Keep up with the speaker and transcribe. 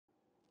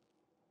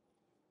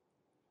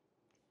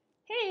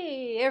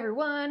Hey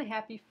everyone,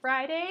 happy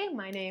Friday.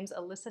 My name's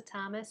Alyssa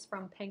Thomas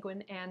from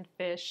Penguin and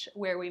Fish,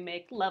 where we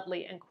make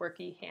lovely and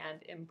quirky hand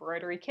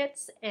embroidery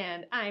kits,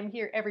 and I'm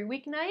here every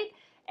weeknight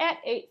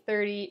at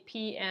 8:30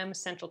 p.m.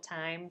 Central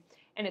Time,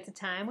 and it's a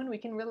time when we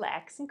can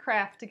relax and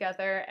craft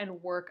together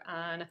and work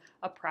on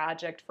a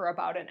project for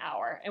about an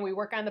hour. And we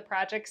work on the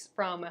projects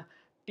from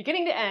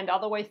beginning to end, all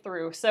the way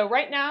through. So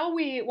right now,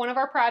 one of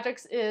our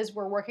projects is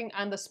we're working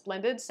on the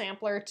Splendid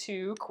Sampler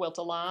to quilt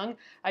along.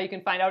 You can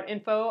find out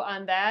info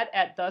on that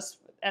at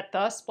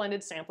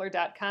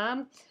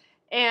thesplendidsampler.com.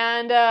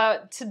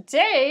 And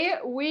today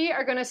we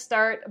are going to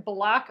start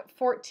Block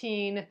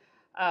 14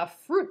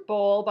 Fruit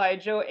Bowl by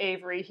Jo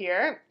Avery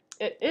here.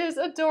 It is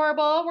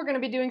adorable. We're going to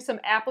be doing some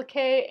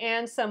applique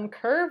and some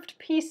curved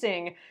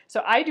piecing.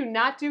 So I do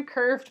not do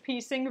curved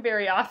piecing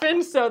very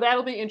often, so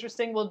that'll be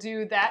interesting. We'll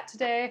do that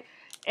today.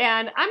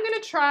 And I'm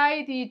going to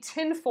try the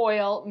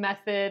tinfoil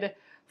method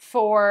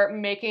for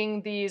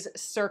making these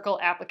circle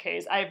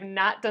appliques. I've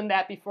not done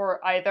that before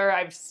either.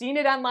 I've seen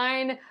it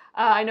online.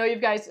 I know you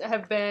guys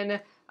have been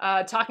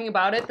talking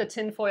about it, the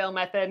tinfoil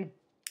method.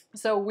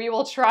 So we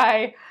will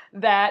try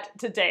that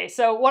today.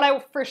 So what I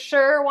for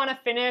sure want to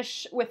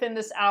finish within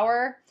this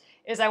hour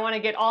is I want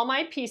to get all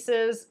my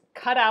pieces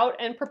cut out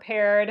and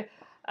prepared,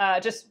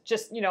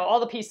 just you know, all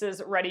the pieces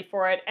ready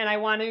for it. And I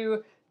want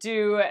to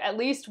do at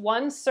least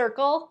one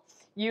circle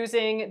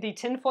using the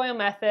tinfoil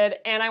method,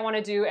 and I want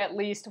to do at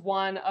least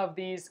one of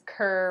these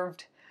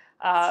curved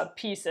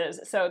pieces.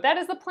 So that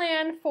is the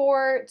plan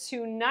for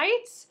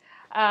tonight.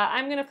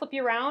 I'm going to flip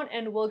you around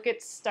and we'll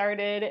get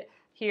started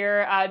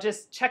here.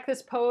 Just check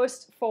this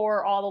post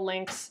for all the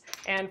links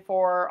and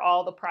for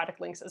all the product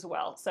links as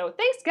well. So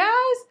thanks,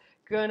 guys.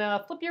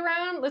 Gonna flip you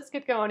around. Let's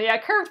get going. Yeah,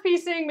 curved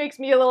piecing makes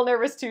me a little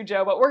nervous too,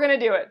 Jo, but we're going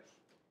to do it.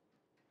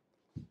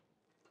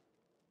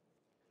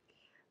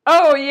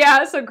 Oh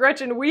yeah, so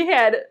Gretchen, we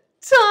had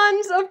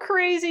tons of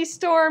crazy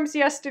storms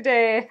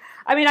yesterday.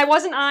 I mean, I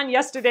wasn't on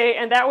yesterday,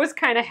 and that was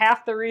kind of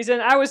half the reason.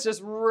 I was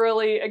just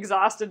really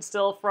exhausted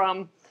still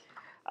from,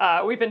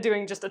 we've been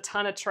doing just a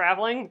ton of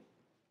traveling.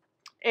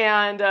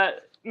 And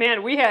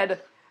man, we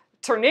had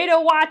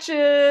tornado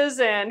watches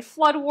and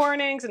flood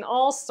warnings and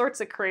all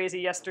sorts of crazy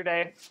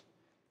yesterday.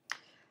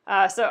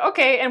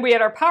 Okay, and we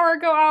had our power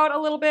go out a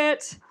little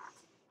bit.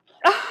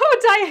 Oh,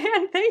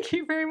 Diane, thank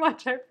you very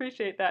much. I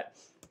appreciate that.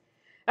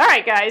 All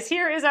right, guys,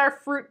 here is our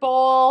fruit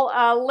bowl.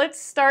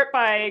 Let's start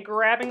by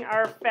grabbing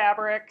our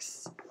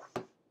fabrics.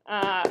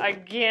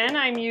 Again,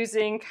 I'm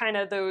using kind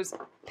of those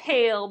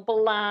pale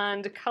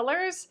blonde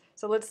colors.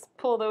 So let's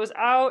pull those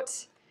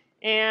out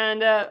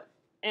and a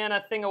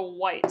thing of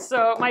white.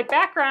 So my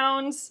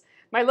backgrounds,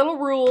 my little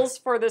rules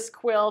for this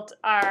quilt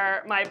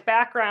are my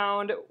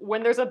background,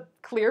 when there's a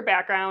clear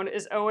background,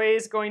 is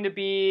always going to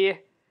be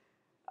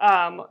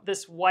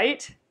this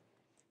white.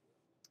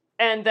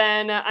 And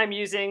then I'm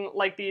using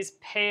like these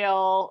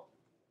pale,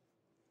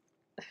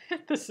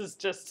 this is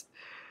just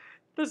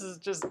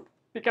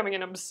becoming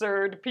an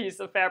absurd piece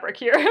of fabric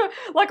here.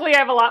 Luckily I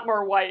have a lot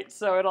more white,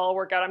 so it'll all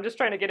work out. I'm just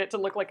trying to get it to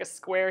look like a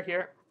square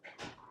here.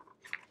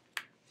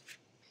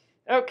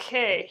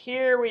 Okay,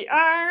 here we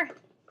are.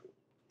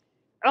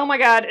 Oh my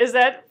God, is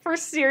that for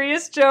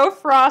serious, Jo?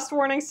 Frost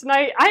warnings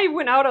tonight? I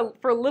went out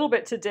for a little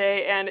bit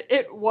today and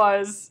it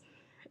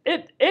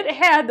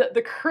had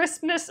the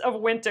crispness of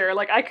winter.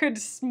 Like I could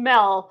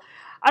smell,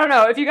 I don't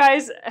know if you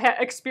guys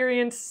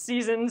experience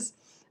seasons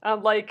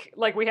like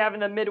we have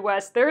in the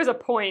Midwest. There is a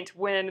point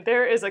when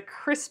there is a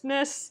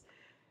crispness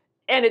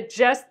and it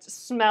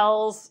just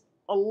smells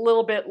a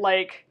little bit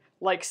like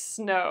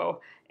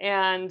snow.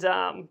 And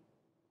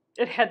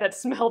it had that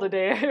smell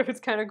today. It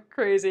was kind of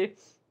crazy.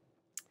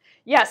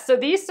 Yes, so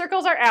these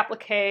circles are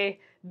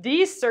applique.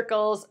 These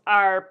circles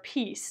are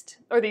pieced,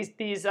 or these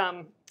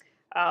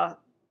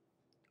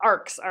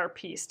arcs are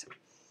pieced.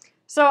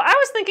 So I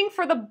was thinking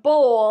for the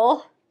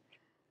bowl,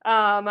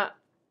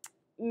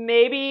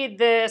 maybe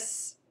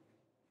this,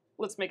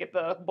 let's make it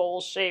the bowl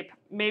shape,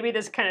 maybe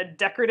this kind of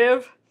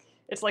decorative.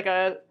 It's like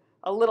a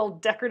little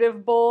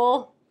decorative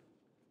bowl.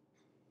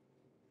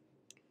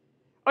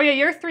 Oh yeah,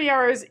 you're 3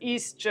 hours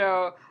east,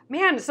 Jo.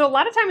 Man, so a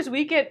lot of times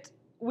we get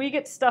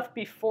stuff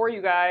before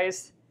you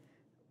guys,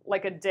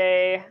 like a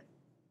day.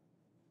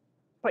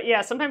 But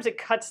yeah, sometimes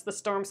the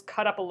storms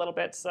cut up a little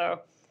bit,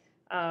 so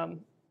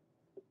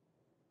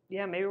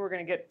yeah, maybe we're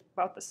going to get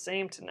about the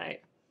same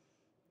tonight.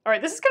 All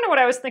right, this is kind of what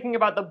I was thinking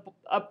about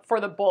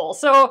for the bowl.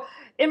 So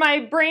in my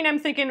brain, I'm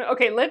thinking,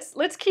 okay,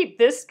 let's keep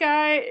this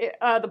guy,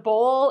 the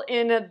bowl,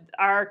 in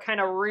our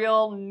kind of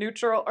real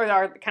neutral, or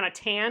our kind of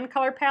tan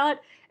color palette.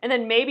 And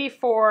then maybe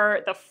for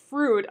the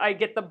fruit, I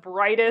get the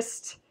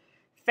brightest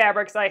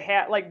fabrics I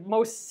had, like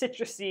most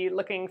citrusy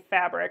looking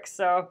fabrics.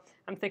 So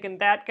I'm thinking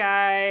that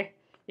guy,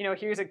 you know,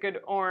 here's a good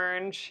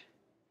orange.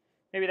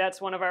 Maybe that's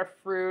one of our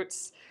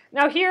fruits.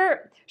 Now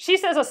here, she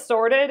says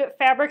assorted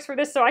fabrics for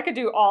this, so I could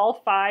do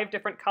all 5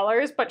 different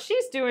colors, but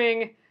she's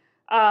doing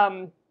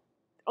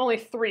only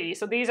 3.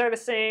 So these are the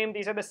same,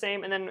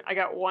 and then I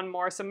got one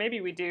more, so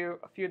maybe we do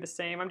a few of the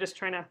same. I'm just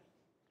trying to,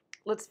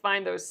 let's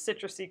find those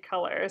citrusy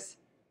colors.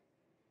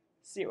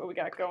 see what we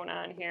got going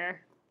on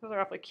here. Those are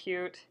awfully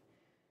cute.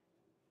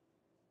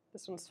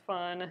 This one's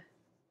fun.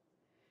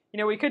 You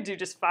know, we could do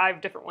just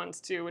 5 different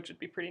ones too, which would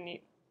be pretty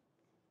neat.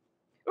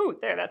 Ooh,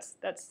 there, that's,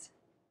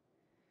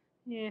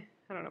 yeah,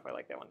 I don't know if I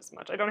like that one as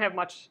much. I don't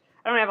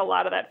have a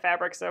lot of that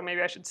fabric, so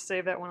maybe I should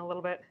save that one a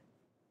little bit.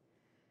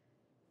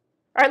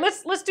 All right,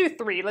 let's do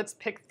 3. Let's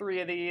pick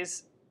 3 of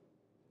these.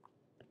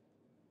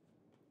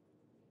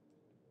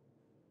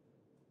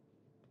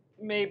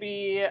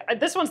 Maybe,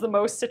 this one's the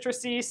most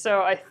citrusy,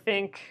 so I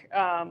think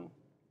I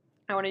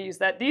want to use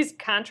that. These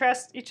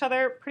contrast each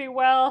other pretty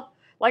well.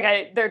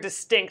 Like they're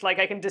distinct, like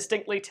I can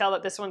distinctly tell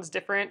that this one's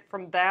different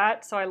from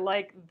that, so I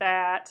like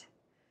that.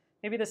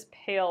 Maybe this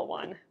pale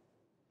one.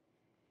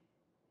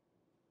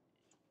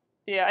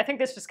 Yeah, I think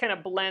this just kind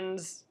of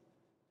blends,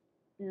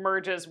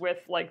 merges with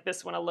like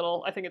this one a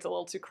little. I think it's a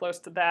little too close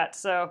to that,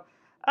 so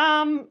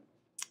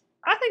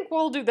I think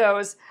we'll do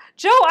those.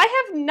 Jo,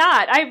 I've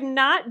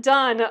not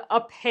done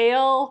a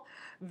pale,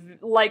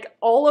 like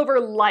all over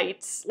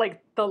lights,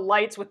 like the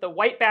lights with the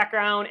white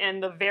background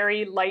and the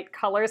very light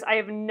colors. I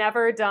have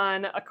never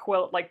done a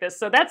quilt like this.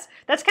 So that's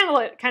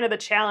kind of the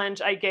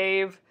challenge I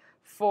gave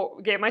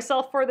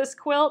myself for this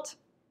quilt,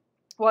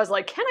 was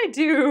like, can I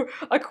do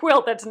a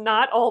quilt that's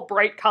not all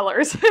bright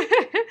colors,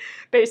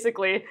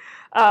 basically.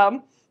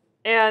 And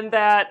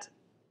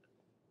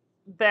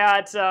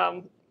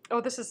oh,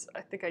 this is,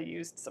 I think I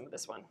used some of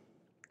this one.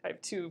 I have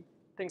 2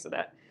 things of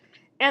that.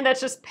 And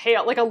that's just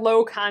pale, like a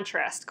low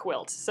contrast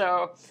quilt.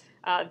 So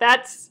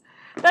that's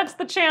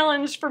the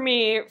challenge for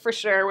me, for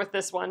sure, with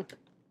this one.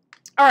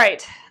 All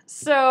right,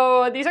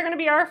 so these are gonna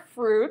be our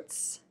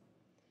fruits.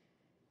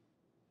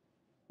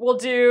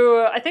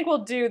 I think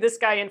we'll do this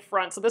guy in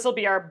front. So this will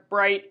be our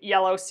bright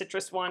yellow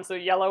citrus one. So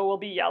yellow will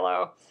be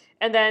yellow.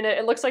 And then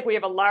it looks like we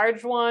have a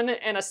large one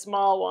and a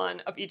small one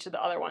of each of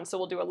the other ones. So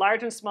we'll do a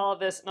large and small of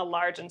this and a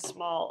large and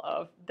small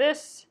of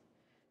this.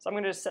 So I'm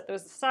going to just set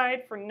those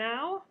aside for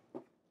now.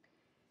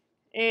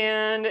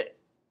 And,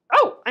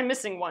 oh, I'm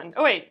missing one.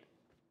 Oh, wait.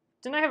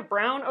 Didn't I have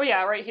brown? Oh,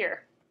 yeah, right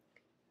here.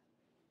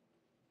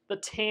 The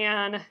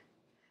tan.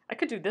 I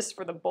could do this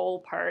for the bowl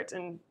part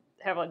and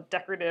have a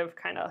decorative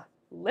kind of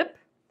lip.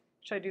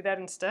 Should I do that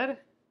instead?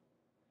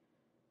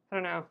 I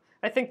don't know.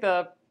 I think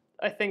the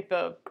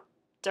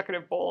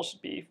decorative bowl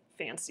should be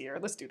fancier.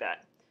 Let's do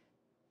that.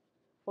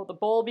 Will the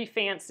bowl be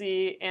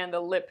fancy and the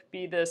lip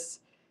be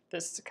this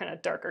kind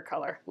of darker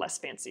color, less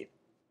fancy?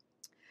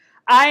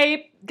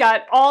 I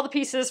got all the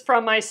pieces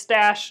from my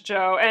stash,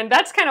 Jo, and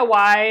that's kind of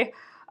why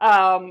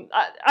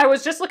I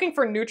was just looking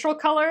for neutral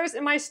colors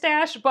in my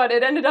stash, but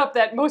it ended up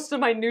that most of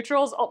my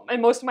neutrals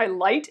and most of my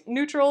light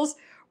neutrals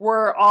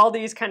were all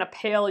these kind of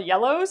pale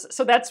yellows.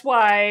 So that's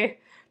why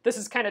this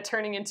is kind of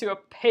turning into a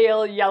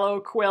pale yellow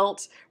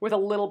quilt with a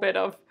little bit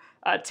of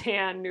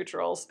tan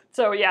neutrals.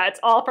 So yeah, it's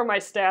all from my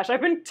stash.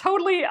 I've been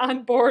totally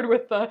on board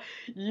with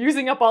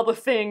using up all the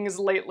things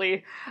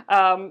lately.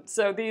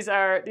 So these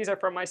are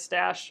from my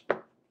stash.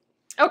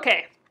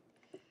 Okay.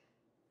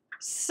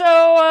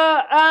 So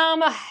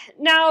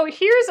now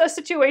here's a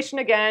situation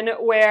again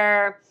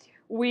where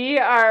we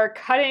are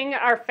cutting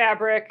our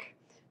fabric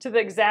to the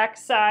exact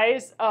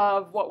size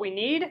of what we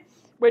need,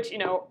 which, you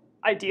know,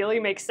 ideally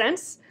makes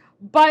sense.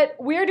 But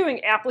we're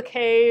doing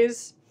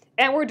appliques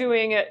and we're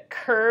doing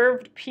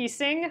curved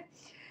piecing,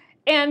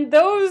 and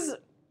those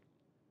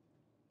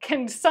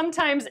can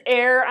sometimes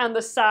err on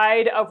the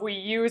side of we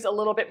use a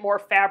little bit more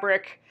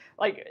fabric.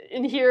 Like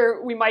in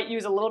here, we might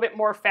use a little bit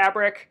more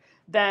fabric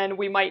than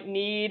we might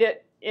need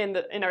in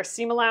our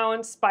seam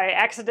allowance by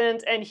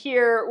accident. And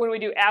here, when we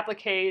do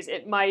appliques,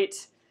 it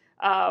might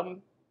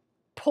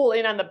pull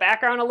in on the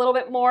background a little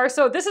bit more.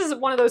 So this is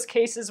one of those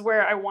cases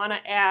where I want to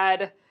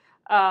add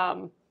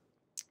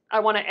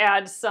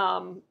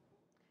some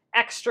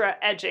extra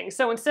edging.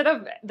 So instead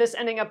of this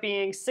ending up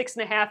being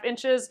 6.5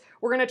 inches,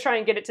 we're going to try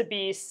and get it to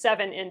be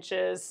 7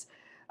 inches,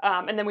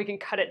 and then we can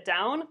cut it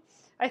down,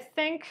 I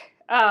think.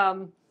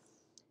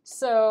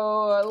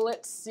 So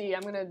let's see.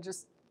 I'm going to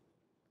just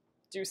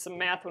do some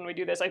math when we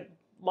do this. I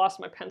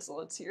lost my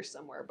pencil. It's here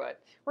somewhere, but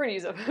we're going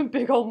to use a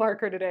big old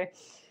marker today.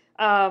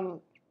 Yeah,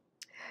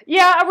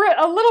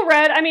 a little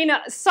red. I mean,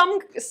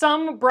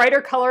 some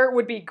brighter color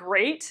would be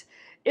great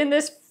in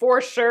this for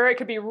sure. It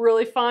could be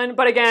really fun.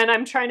 But again,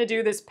 I'm trying to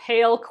do this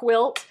pale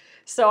quilt,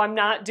 so I'm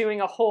not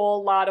doing a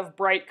whole lot of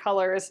bright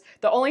colors.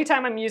 The only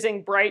time I'm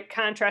using bright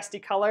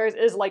contrasty colors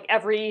is like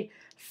every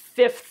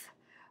 5th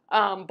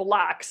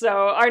block.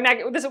 So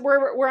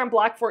we're on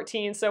block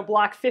 14, so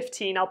block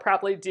 15 I'll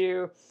probably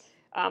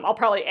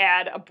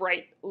add a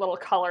bright little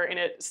color in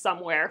it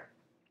somewhere.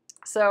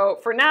 So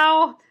for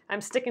now,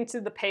 I'm sticking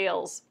to the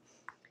pales.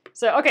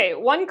 So, okay,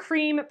 1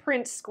 cream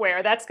print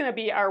square, that's gonna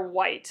be our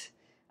white.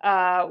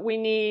 We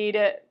need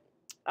a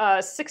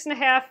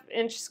 6.5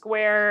 inch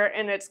square,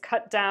 and it's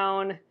cut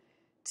down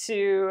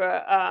to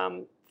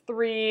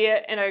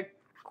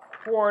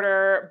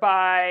 3.25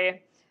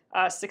 by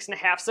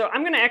 6.5. So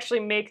I'm gonna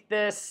actually make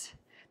this,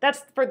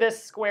 that's for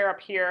this square up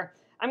here.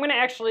 I'm gonna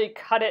actually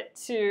cut it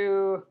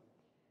to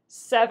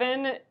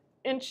 7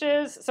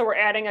 inches. So we're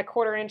adding a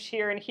 1/4 inch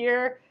here and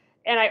here.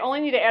 and I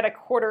only need to add a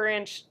 1/4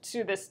 inch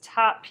to this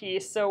top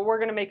piece. So we're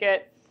gonna make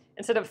it,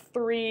 instead of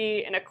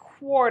 3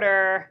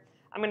 1/4,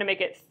 I'm gonna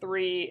make it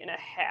 3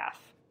 1/2.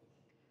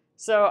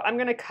 So I'm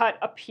gonna cut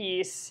a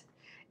piece,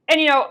 and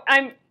you know,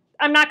 I'm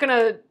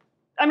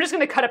just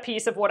gonna cut a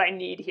piece of what I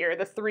need here,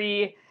 the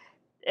 3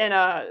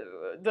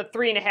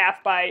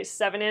 1/2 by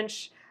 7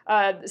 inch.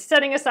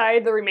 Setting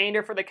aside the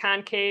remainder for the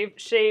concave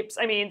shapes.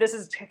 I mean, this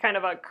is kind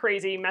of a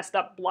crazy messed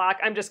up block.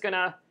 I'm just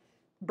gonna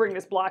bring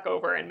this block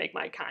over and make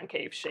my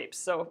concave shapes.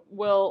 So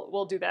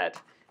we'll do that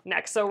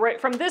next. So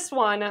right from this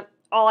one,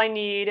 all I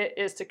need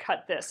is to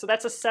cut this. So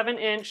that's a 7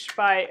 inch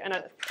by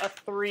a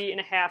 3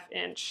 1/2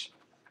 inch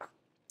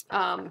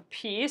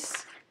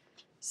piece.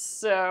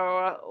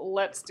 So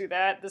let's do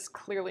that. This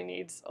clearly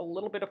needs a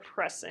little bit of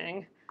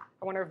pressing.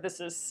 I wonder if this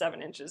is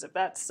 7 inches. If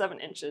that's 7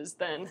 inches,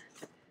 then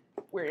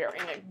we are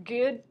in a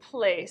good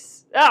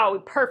place.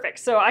 Oh, perfect.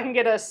 So I can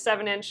get a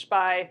 7 inch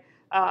by,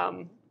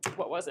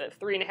 what was it,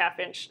 3 1/2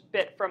 inch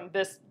bit from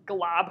this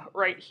glob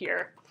right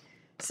here.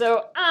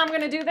 So I'm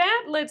going to do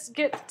that. Let's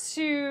get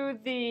to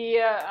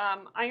the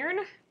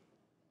iron.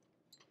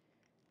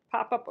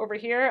 Pop up over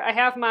here. I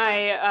have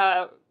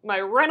my, my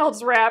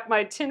Reynolds wrap,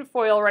 my tin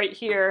foil right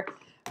here,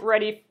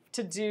 ready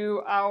to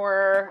do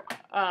our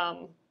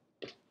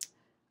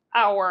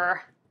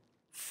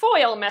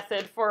foil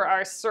method for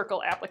our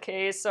circle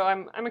appliques. So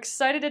I'm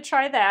excited to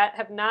try that.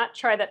 Have not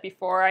tried that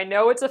before. I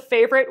know it's a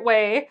favorite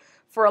way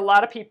for a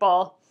lot of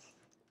people.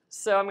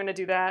 So I'm gonna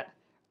do that.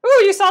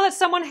 Ooh, you saw that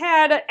someone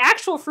had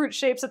actual fruit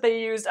shapes that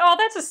they used. Oh,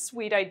 that's a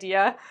sweet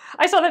idea.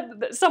 I saw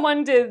that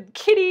someone did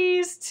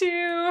kitties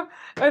too,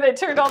 or they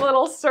turned all the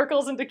little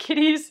circles into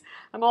kitties.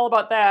 I'm all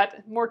about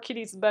that. More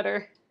kitties, the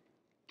better.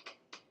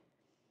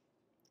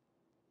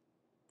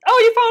 Oh,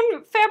 you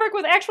found fabric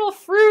with actual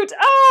fruit.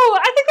 Oh,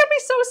 I think that'd be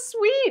so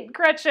sweet,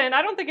 Gretchen.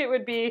 I don't think it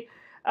would be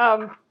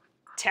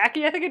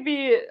tacky. I think it'd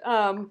be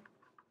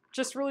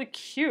just really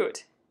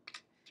cute.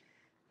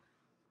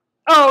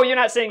 Oh, you're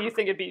not saying you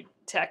think it'd be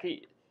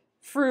tacky.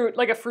 Fruit,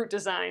 like a fruit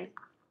design.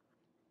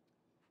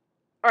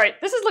 All right,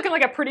 this is looking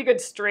like a pretty good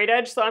straight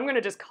edge, so I'm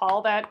gonna just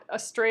call that a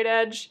straight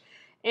edge.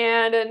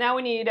 And now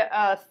we need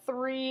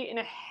 3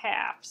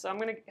 1/2. So I'm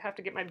gonna have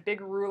to get my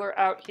big ruler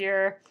out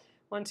here.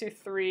 1, 2,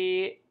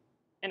 3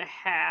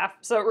 1/2.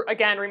 So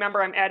again,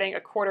 remember I'm adding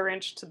a 1/4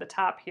 inch to the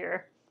top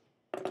here.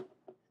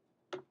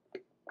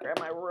 Grab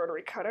my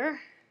rotary cutter.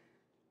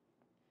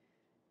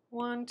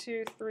 1,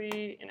 2,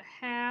 3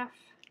 1/2.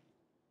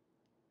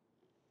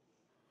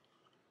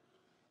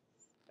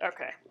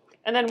 Okay,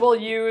 and then we'll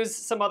use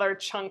some other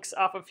chunks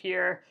off of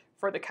here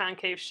for the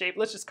concave shape.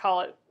 Let's just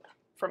call it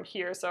from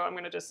here. So I'm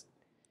gonna just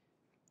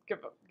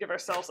give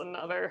ourselves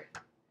another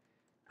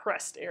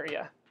pressed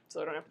area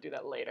so I don't have to do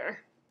that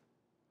later.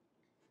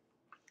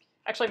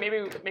 Actually,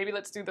 maybe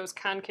let's do those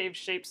concave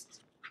shapes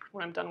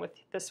when I'm done with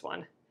this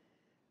one.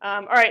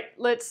 All right,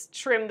 let's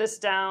trim this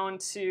down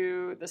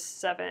to the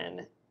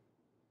 7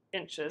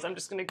 inches. I'm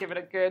just gonna give it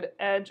a good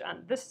edge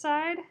on this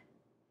side.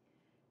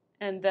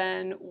 And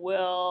then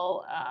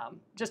we'll,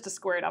 just to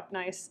square it up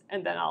nice,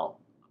 and then I'll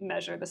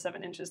measure the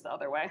 7 inches the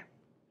other way.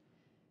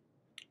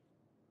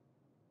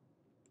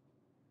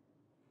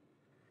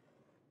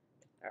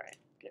 All right,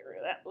 get rid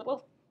of that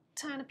little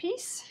tiny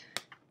piece.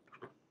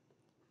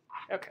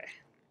 Okay,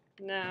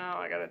 now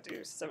I gotta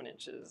do 7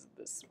 inches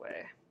this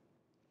way.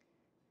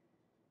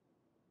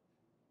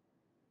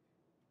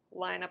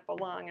 Line up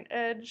along an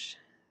edge.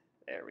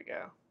 There we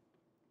go.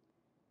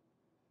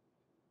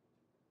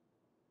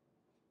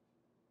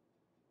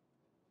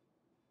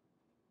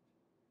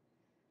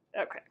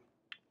 Okay.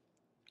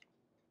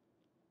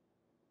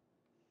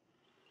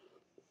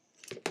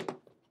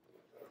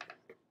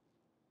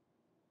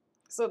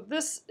 So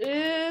this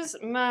is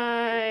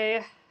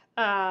my,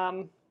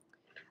 I'm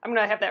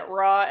gonna have that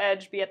raw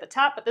edge be at the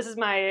top, but this is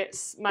my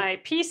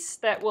piece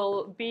that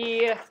will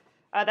be,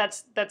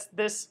 that's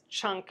this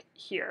chunk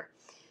here.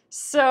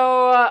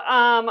 So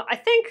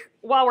I think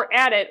while we're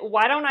at it,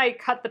 why don't I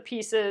cut the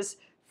pieces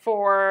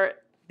for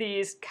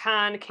these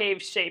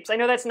concave shapes. I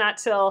know that's not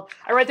till,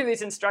 I read through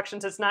these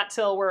instructions, it's not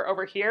till we're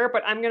over here,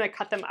 but I'm gonna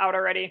cut them out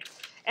already.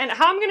 And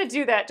how I'm gonna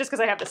do that, just because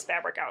I have this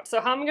fabric out,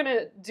 so how I'm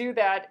gonna do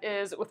that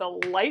is with a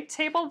light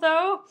table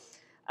though.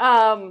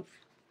 And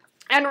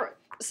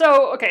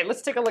so, okay,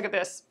 let's take a look at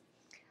this.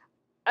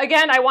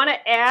 Again, I wanna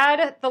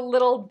add the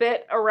little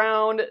bit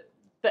around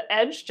the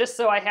edge just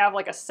so I have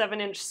like a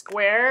 7 inch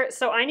square.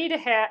 So I need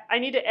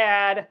to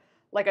add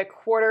like a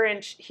 1/4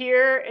 inch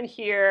here and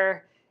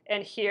here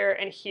and here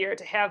and here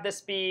to have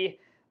this be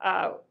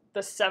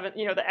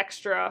the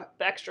extra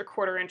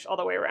 1/4 inch all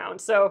the way around.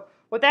 So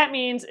what that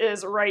means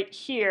is right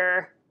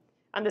here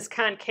on this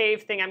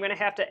concave thing, I'm going to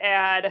have to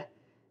add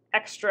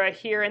extra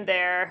here and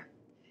there.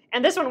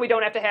 And this one we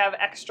don't have to have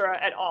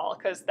extra at all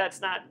because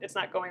it's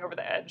not going over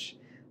the edge,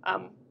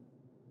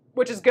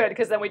 which is good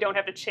because then we don't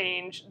have to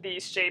change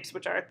these shapes,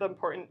 which are the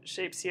important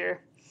shapes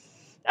here.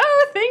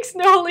 Oh, thanks,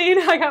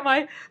 Nolene. I got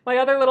my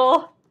other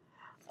little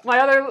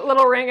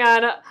ring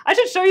on. I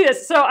should show you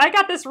this. So I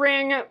got this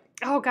ring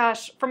oh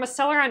gosh, from a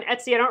seller on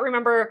Etsy. I don't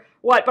remember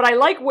what, but I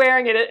like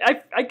wearing it.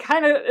 I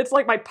kind of, it's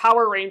like my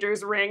Power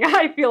Rangers ring,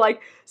 I feel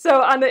like.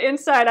 So on the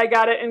inside, I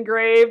got it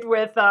engraved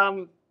with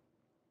that,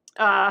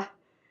 kind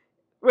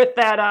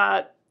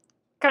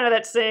of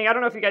that saying, I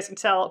don't know if you guys can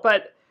tell,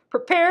 but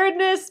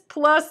preparedness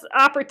plus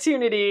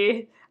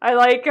opportunity. I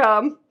like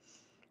that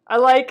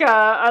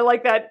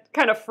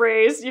kind of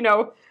phrase, you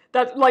know,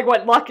 that's like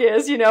what luck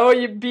is, you know,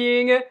 you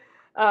being,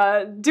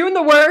 doing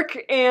the work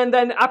and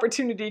then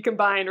opportunity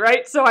combined,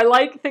 right? So I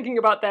like thinking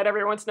about that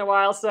every once in a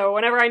while. So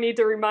whenever I need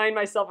to remind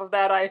myself of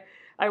that,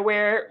 I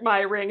wear my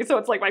ring. So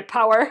it's like my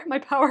Power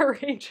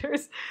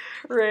Rangers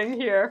ring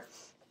here.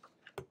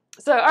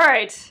 So, all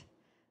right,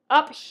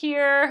 up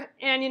here,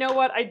 and you know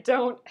what? I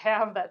don't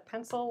have that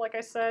pencil, like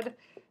I said.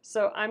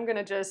 So I'm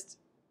gonna just,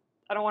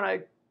 I don't want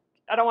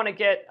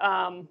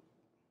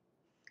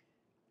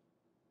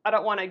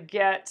to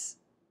get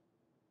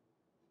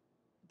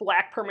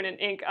black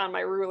permanent ink on my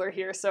ruler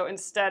here. So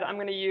instead, I'm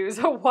going to use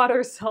a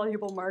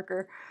water-soluble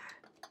marker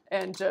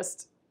and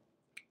just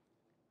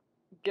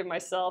give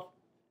myself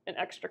an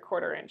extra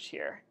 1/4 inch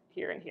here,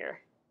 and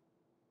here.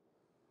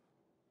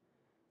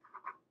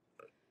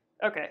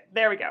 Okay,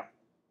 there we go.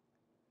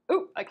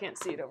 Ooh, I can't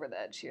see it over the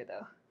edge here,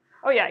 though.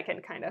 Oh yeah, I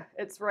can kind of.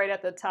 It's right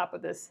at the top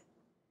of this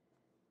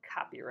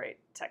copyright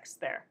text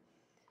there.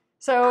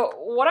 So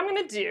what I'm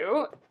going to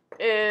do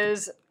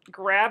is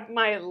grab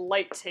my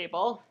light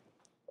table.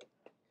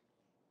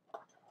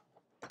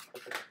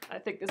 I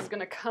think this is going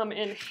to come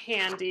in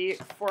handy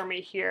for me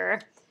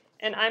here.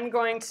 And I'm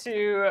going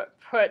to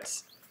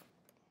put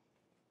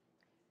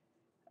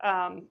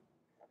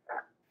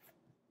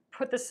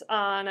this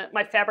on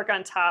my fabric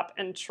on top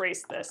and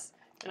trace this.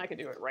 And I can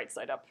do it right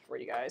side up for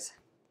you guys.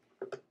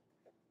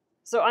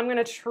 So I'm going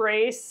to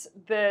trace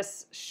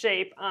this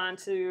shape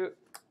onto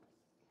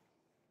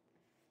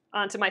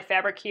my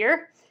fabric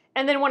here.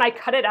 And then when I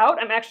cut it out,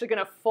 I'm actually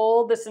going to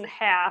fold this in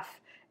half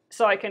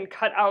so I can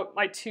cut out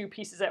my 2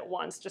 pieces at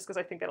once, just because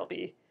I think that'll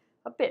be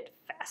a bit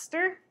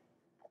faster.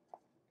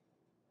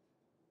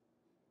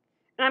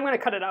 And I'm going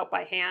to cut it out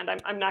by hand.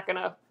 I'm not going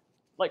to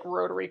like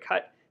rotary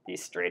cut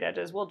these straight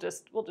edges. We'll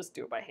just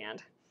do it by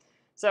hand.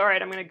 So all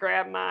right, I'm going to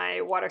grab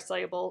my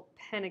water-soluble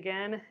pen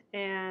again,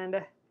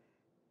 and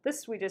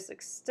this we just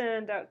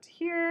extend out to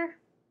here.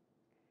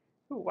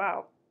 Ooh,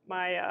 wow,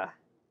 my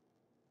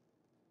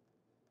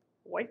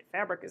white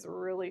fabric is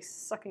really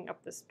sucking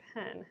up this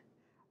pen.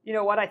 You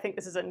know what? I think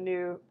this is a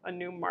new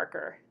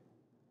marker.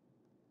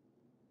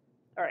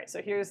 All right,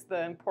 so here's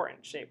the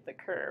important shape, the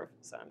curve.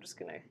 So I'm just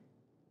gonna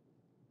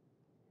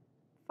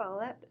follow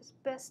that as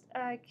best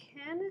I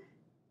can.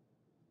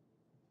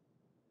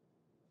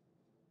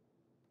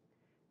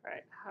 All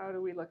right, how do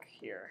we look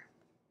here?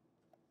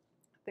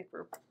 I think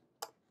we're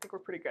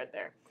pretty good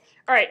there.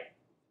 All right,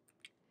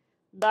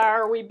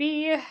 there we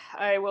be.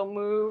 I will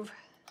move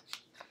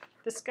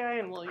this guy,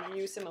 and we'll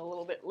use him a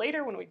little bit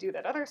later when we do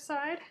that other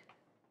side.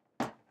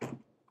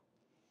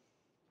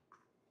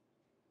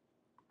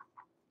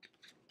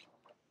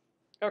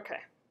 Okay,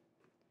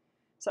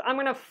 so I'm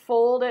gonna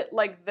fold it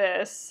like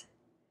this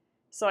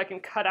so I can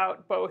cut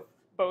out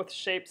both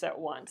shapes at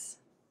once.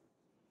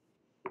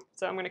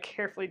 So I'm gonna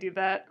carefully do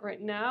that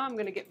right now. I'm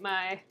gonna get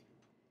my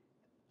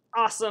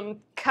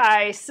awesome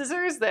Kai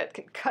scissors that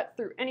can cut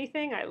through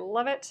anything. I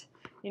love it.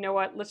 You know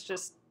what, let's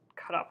just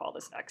cut off all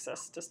this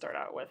excess to start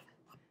out with.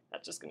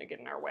 That's just gonna get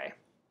in our way.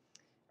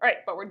 All right,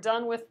 but we're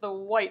done with the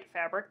white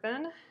fabric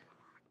then.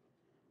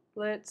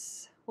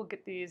 We'll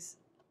get these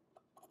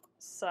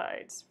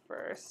sides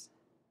first.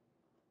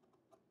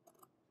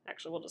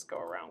 Actually, we'll just go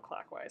around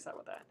clockwise. How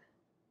about that?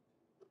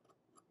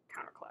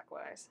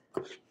 Counterclockwise.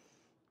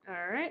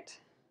 All right.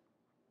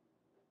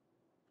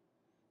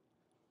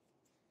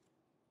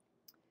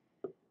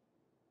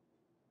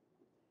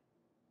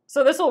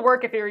 So this will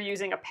work if you're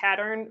using a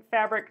pattern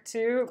fabric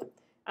too.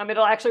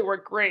 It'll actually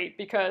work great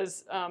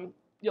because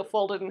you'll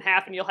fold it in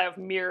half and you'll have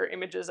mirror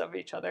images of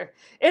each other.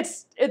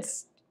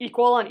 It's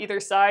equal on either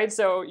side,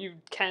 so you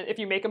can, if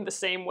you make them the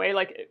same way,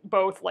 like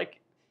both, like,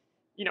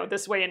 you know,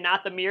 this way and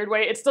not the mirrored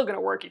way, it's still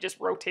gonna work. You just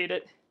rotate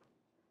it.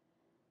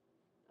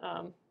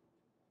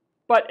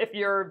 But if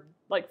you're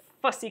like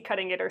fussy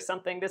cutting it or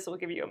something, this will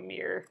give you a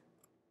mirror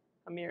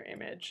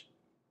image.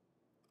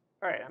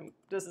 All right,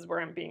 this is where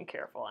I'm being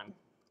careful. I'm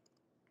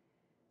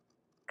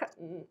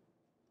cutting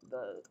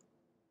the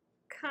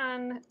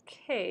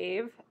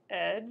concave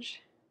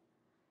edge.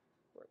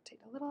 Rotate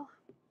a little.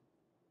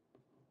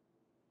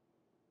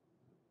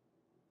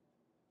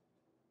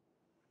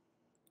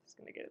 Just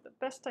gonna get it the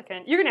best I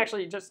can. You can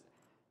actually just,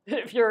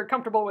 if you're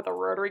comfortable with a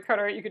rotary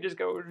cutter, you could just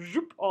go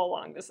zoop all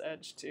along this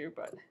edge too,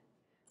 but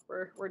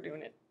we're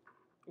doing it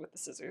with the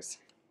scissors.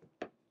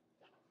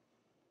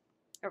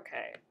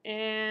 Okay,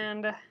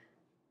 and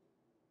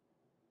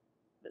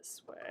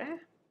this way.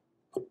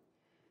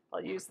 I'll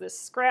use this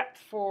scrap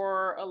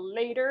for a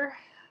later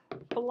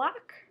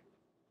block.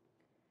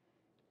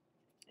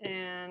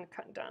 And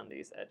cutting down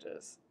these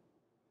edges.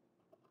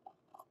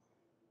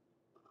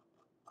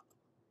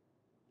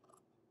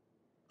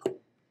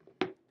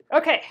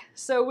 Okay,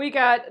 so we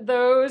got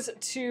those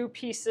two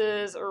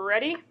pieces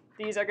ready.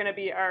 These are going to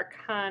be our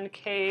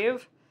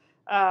concave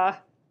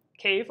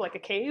cave, like a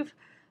cave,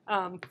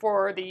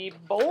 for the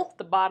bowl,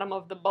 the bottom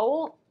of the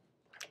bowl.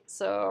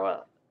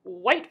 So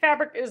white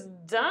fabric is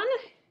done.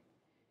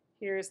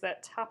 Here's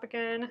that top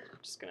again. I'm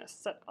just going to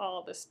set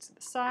all of this to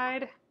the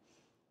side.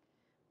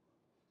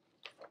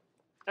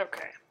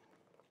 Okay.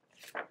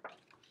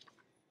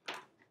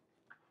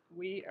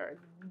 We are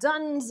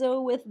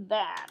donezo with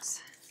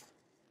that.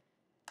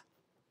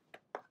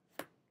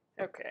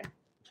 Okay.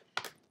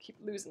 Keep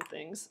losing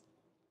things.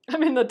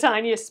 I'm in the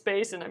tiniest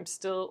space and I'm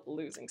still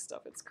losing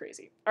stuff. It's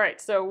crazy. All right,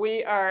 so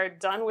we are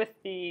done with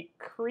the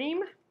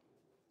cream.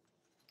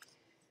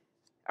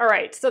 All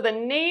right, so the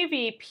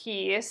navy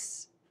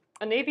piece,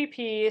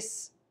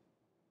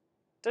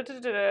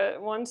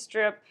 one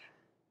strip.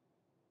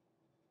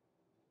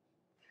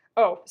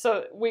 Oh,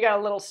 so we got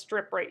a little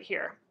strip right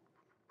here.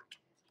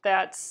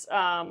 That's,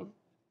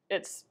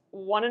 it's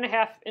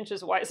 1.5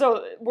 inches wide.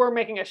 So we're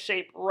making a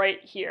shape right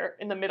here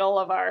in the middle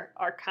of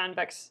our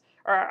convex,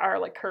 or our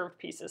like curved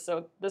pieces.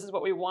 So this is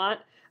what we want.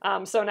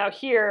 So now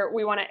here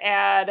we want to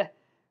add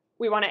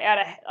a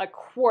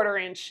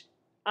 1/4 inch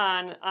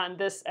on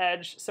this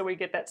edge, so we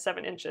get that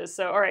 7 inches.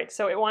 So all right,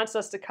 so it wants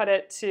us to cut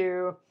it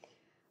to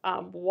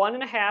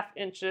 1.5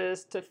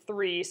 inches to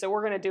 3. So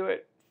we're going to do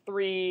it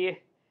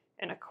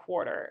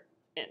 3.25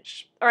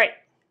 inch. All right,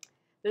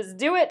 let's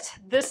do it.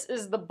 This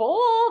is the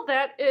bowl.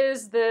 That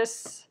is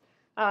this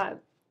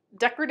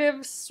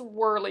decorative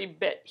swirly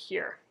bit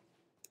here.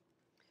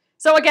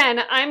 So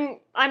again, I'm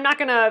not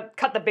going to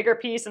cut the bigger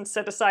piece and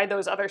set aside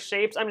those other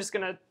shapes. I'm just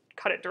going to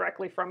cut it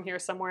directly from here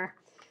somewhere.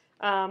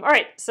 All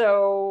right,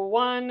 so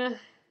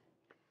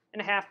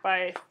 1.5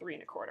 by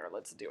 3.25.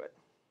 Let's do it.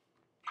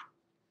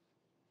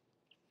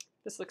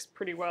 This looks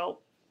pretty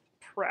well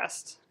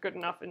pressed, good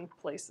enough in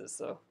places,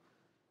 so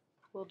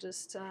we'll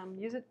just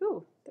use it.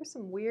 Ooh, there's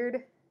some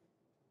weird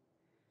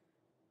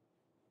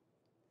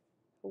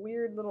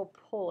little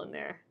pull in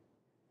there.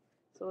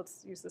 So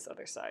let's use this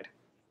other side.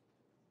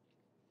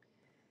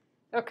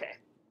 Okay.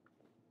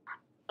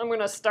 I'm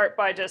going to start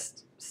by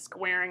just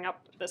squaring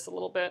up this a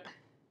little bit.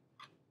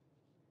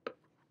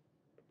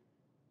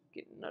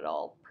 Getting it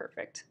all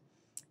perfect.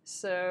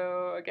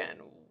 So again,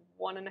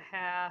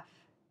 1.5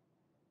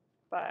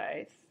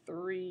 by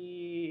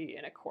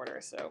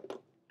 3.25. So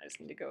I just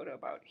need to go to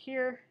about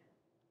here.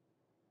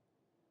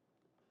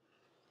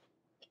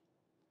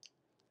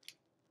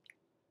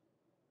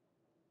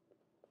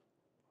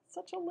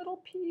 Such a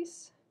little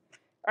piece.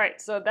 All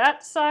right, so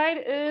that side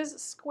is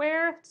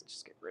square. Let's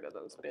just get rid of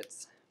those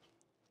bits.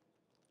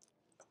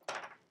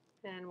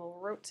 And we'll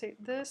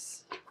rotate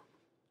this.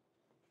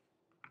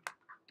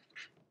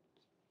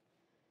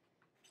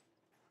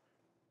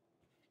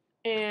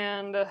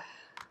 And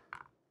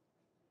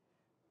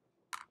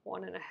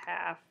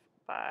 1.5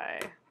 by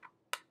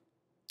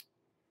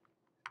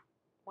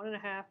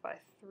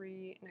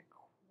 3.25.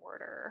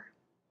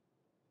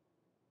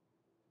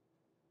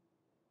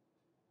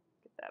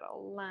 Get that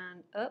all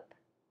lined up.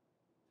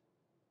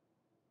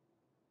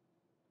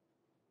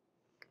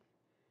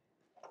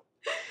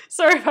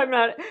 Sorry if I'm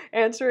not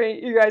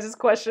answering you guys'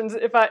 questions.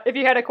 If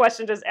you had a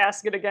question, just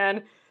ask it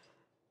again.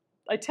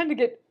 I tend to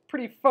get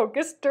pretty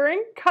focused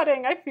during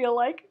cutting, I feel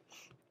like.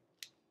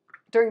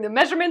 During the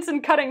measurements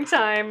and cutting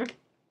time.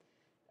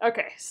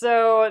 Okay,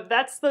 so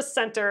that's the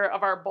center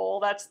of our bowl.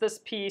 That's this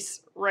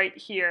piece right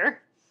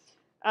here.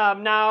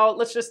 Now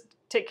let's just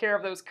take care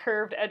of those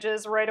curved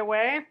edges right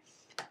away.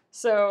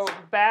 So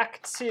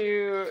back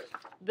to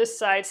this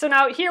side. So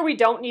now here we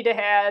don't need to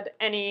add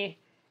any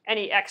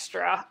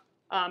extra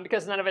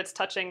because none of it's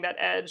touching that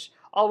edge.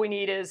 All we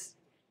need is,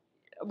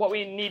 what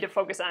we need to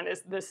focus on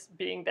is this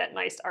being that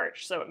nice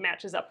arch, so it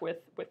matches up with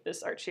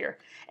this arch here.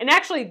 And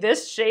actually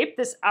this shape,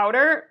 this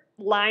outer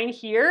line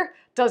here,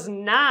 does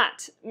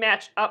not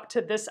match up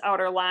to this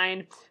outer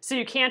line, so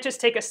you can't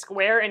just take a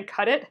square and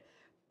cut it.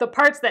 The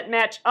parts that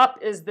match up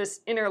is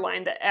this inner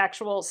line, the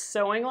actual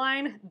sewing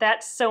line.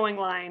 That sewing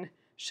line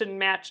should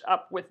match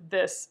up with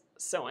this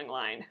sewing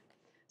line.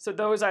 So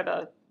those are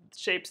the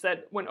shapes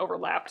that, when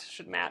overlapped,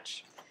 should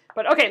match.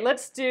 But okay,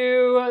 let's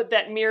do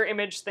that mirror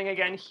image thing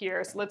again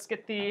here. So let's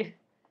get the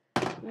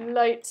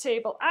light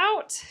table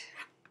out.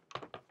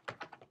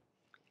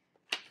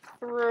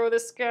 Throw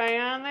this guy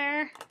on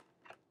there.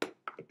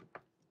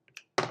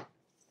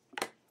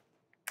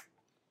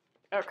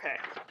 Okay,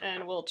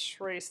 and we'll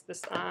trace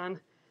this on.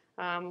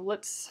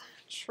 Let's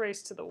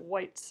trace to the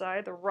white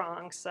side, the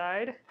wrong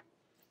side.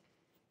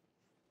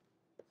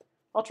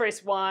 I'll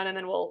trace one, and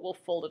then we'll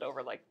fold it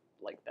over like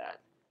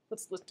that.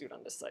 Let's do it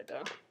on this side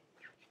though.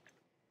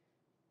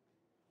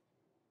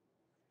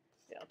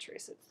 Yeah, I'll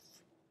trace it.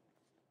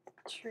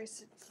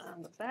 Trace it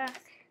on the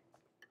back.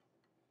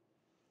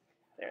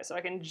 There, so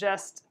I can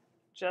just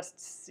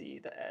see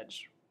the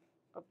edge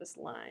of this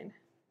line.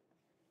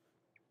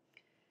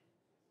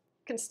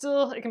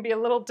 It can be a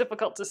little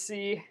difficult to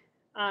see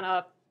on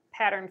a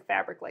patterned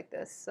fabric like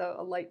this, so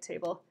a light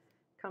table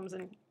comes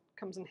in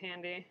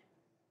handy.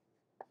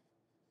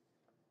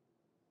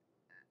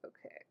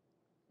 Okay,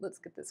 let's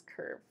get this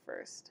curve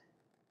first.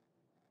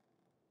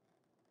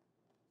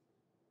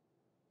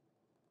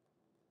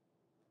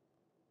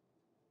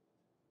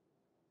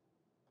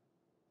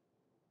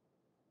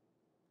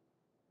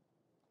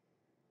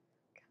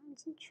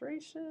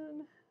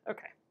 Concentration.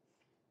 Okay.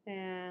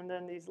 And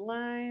then these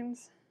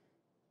lines,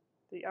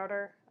 the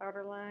outer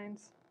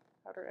lines,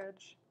 outer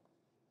edge.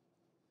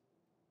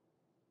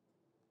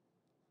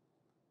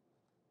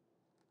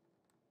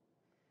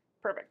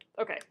 Perfect.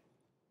 Okay.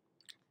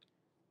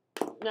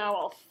 Now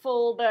I'll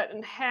fold that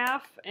in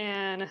half,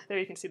 and there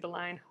you can see the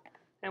line,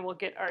 and we'll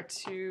get our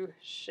two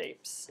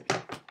shapes.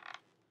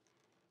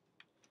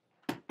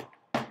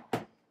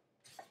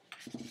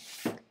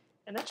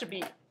 And that should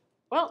be,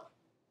 well,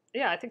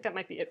 yeah, I think that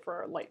might be it for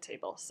our light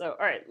table. So,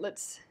 all right,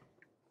 let's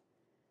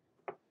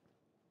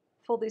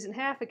fold these in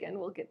half again.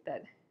 We'll get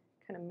that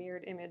kind of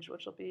mirrored image,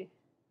 which will be,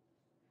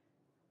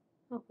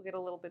 oh, we'll get a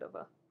little bit of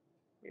a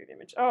mirrored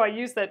image. Oh, I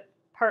used that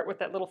part with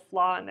that little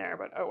flaw in there,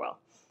 but oh well.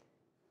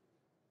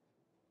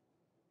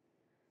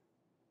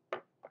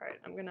 All right,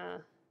 I'm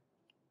gonna,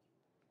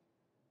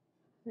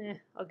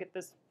 I'll get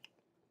this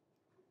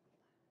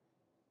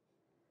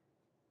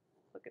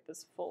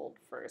fold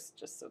first,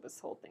 just so this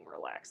whole thing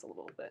relaxes a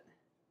little bit.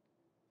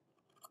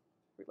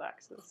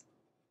 Relaxes.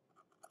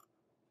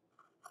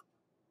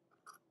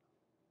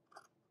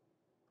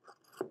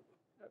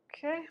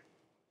 Okay.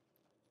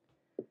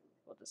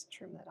 We'll just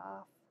trim that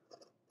off.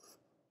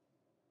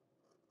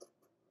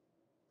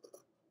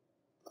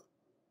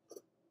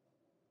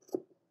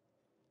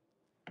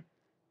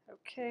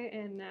 Okay,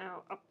 and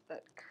now up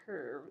that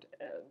curved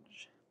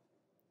edge.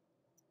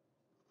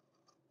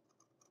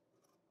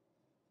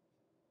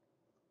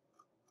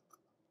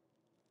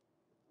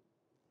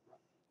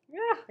 Yeah,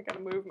 I gotta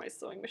move my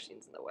sewing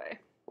machines in the way.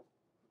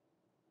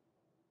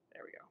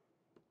 There we go.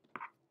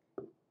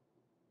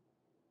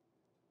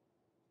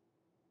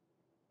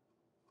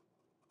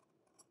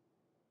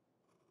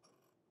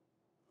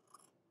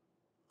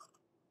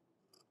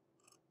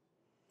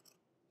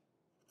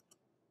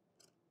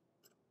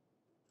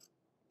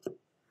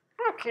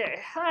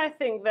 Okay, I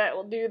think that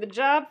will do the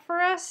job for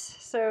us.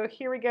 So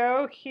here we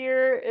go.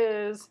 Here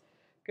is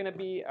gonna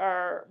be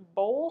our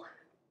bowl.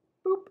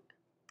 Boop.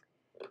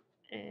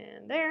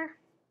 And there.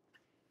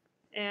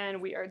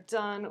 And we are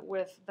done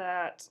with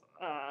that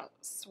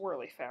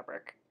swirly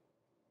fabric.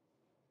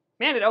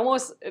 Man, it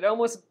almost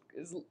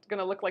is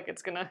gonna look like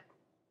it's gonna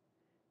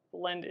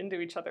blend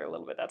into each other a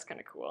little bit. That's kind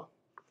of cool.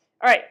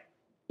 All right,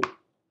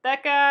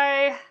 that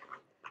guy,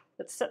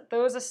 let's set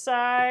those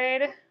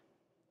aside.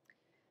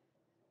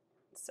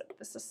 Set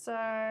this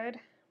aside.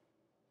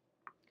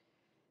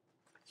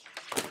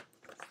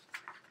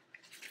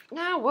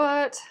 Now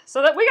what?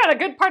 So that we got a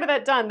good part of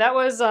that done. That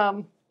was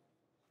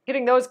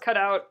getting those cut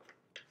out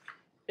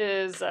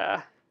is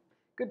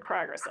good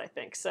progress, I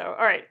think. So,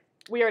 all right,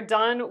 we are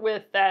done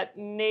with that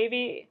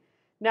navy.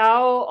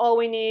 Now all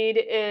we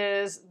need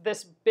is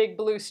this big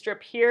blue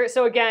strip here.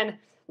 So again,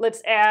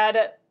 let's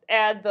add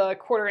the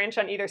 1/4 inch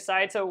on either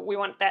side. So we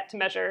want that to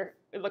measure,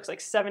 it looks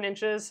like 7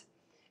 inches.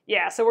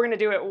 Yeah, so we're gonna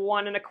do it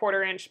 1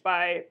 1/4 inch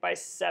by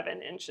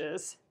 7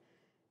 inches.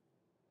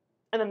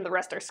 And then the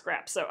rest are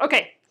scraps. So,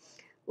 okay,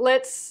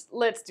 let's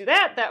do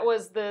that. That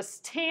was this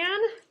tan.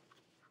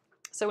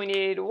 So we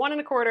need 1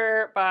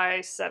 1/4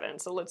 by 7.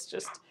 So let's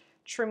just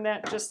trim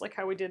that just like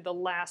how we did the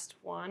last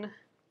one.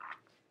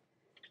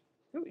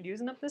 Ooh,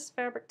 using up this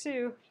fabric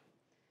too.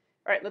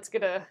 All right, let's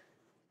get a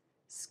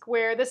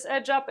square this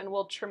edge up and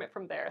we'll trim it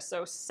from there.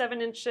 So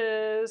 7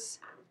 inches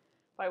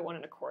by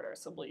 1 1/4.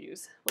 So we'll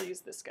use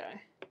this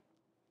guy.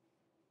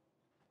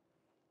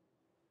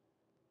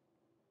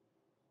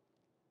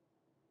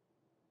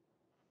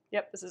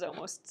 Yep, this is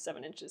almost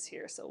 7 inches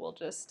here. So we'll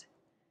just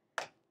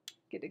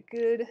get a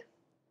good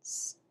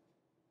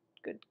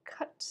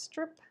cut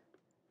strip.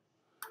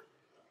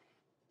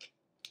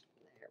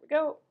 There we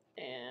go.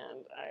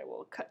 And I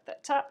will cut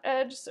that top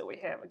edge so we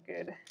have a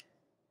good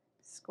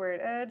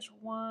squared edge,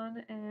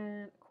 1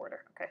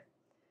 1/4. Okay,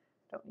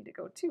 don't need to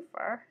go too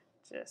far,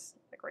 just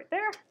like right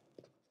there.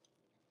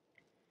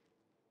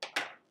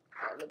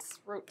 Right, let's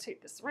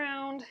rotate this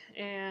around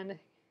and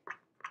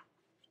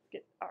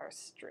get our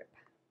strip.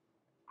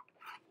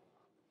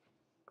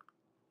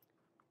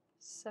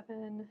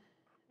 7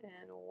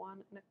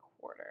 1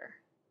 1/4.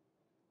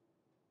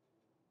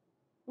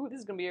 Ooh, this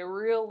is gonna be a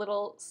real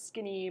little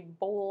skinny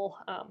bowl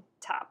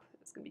top.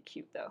 It's gonna be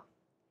cute though.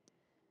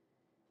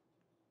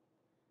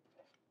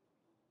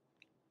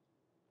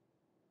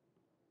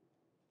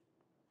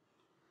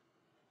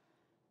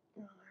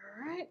 All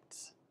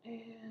right,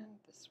 and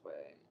this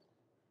way.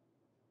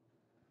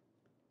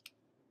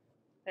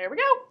 There we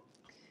go.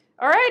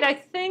 All right, I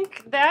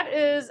think that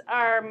is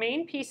our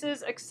main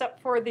pieces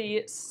except for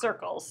the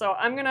circles. So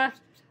I'm gonna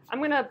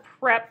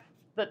prep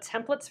the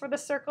templates for the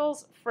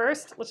circles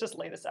first. Let's just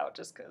lay this out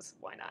just because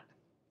why not?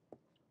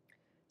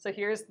 So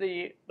here's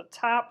the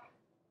top,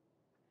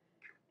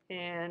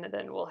 and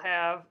then we'll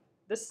have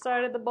this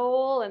side of the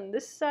bowl and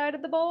this side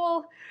of the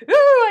bowl.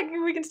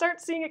 Ooh, we can start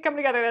seeing it come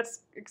together.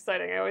 That's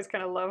exciting. I always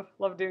kind of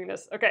love doing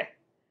this. Okay,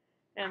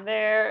 And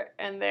there,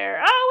 and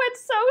there. Oh,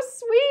 it's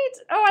so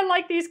sweet. Oh, I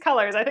like these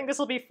colors. I think this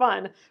will be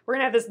fun. We're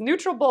gonna have this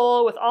neutral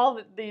bowl with all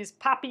these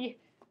poppy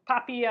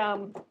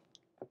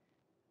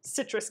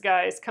citrus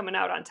guys coming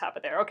out on top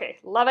of there. Okay,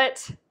 love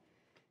it.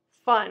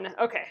 Fun.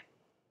 Okay.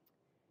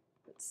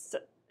 Let's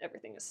set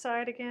everything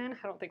aside again.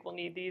 I don't think we'll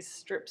need these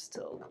strips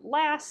till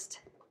last.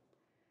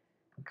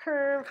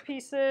 Curve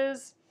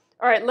pieces.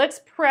 All right,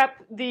 let's prep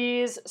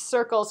these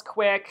circles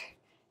quick,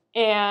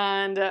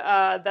 and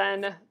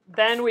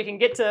then we can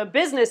get to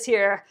business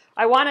here.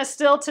 I want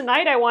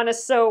to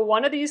sew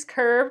one of these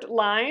curved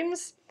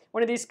lines,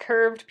 one of these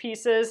curved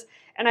pieces,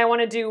 and I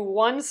want to do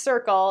one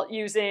circle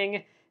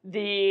using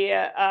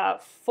the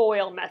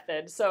foil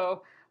method.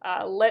 So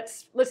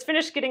let's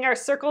finish getting our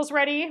circles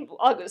ready.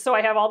 So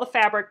I have all the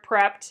fabric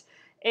prepped,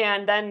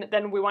 and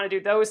then we want to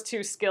do those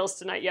two skills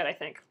tonight yet, I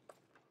think.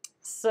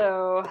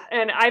 So,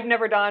 and I've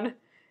never done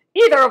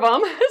either of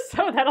them,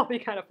 so that'll be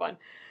kind of fun.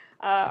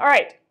 All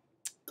right.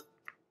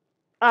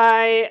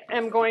 I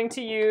am going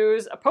to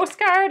use a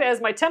postcard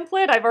as my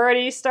template. I've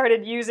already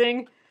started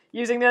using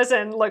this,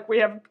 and look, we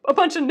have a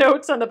bunch of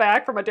notes on the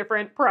back from a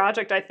different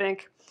project, I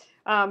think.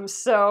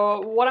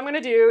 So what I'm going to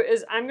do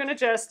is I'm going to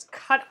just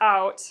cut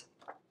out,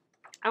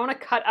 I want to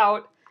cut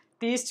out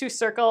these two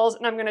circles,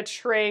 and I'm going to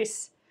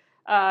trace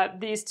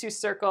these two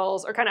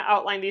circles, or kind of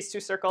outline these two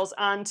circles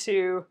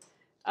onto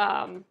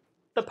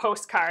the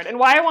postcard. And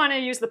why I want to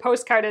use the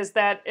postcard is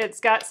that it's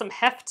got some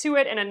heft to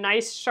it and a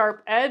nice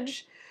sharp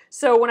edge.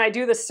 So when I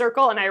do the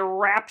circle and I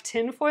wrap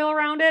tin foil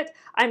around it,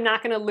 I'm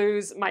not going to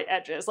lose my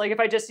edges. Like if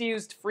I just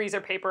used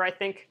freezer paper, I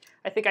think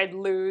I'd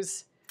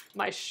lose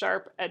my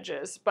sharp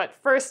edges. But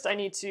first I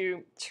need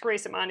to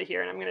trace them onto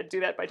here, and I'm going to do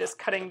that by just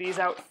cutting these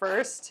out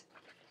first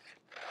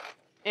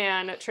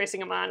and tracing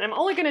them on. I'm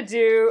only going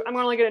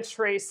to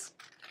trace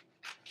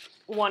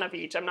one of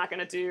each. I'm not going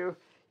to do,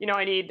 you know,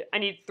 I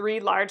need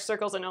 3 large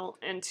circles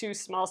and 2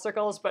 small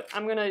circles, but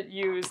I'm going to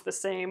use the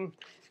same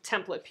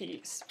template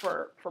piece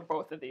for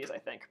both of these, I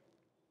think.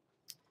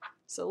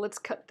 So let's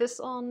cut this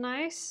all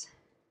nice.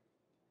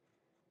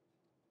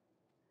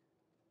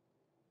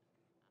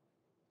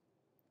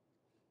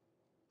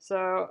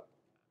 So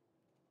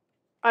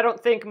I don't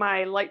think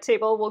my light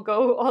table will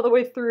go all the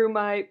way through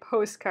my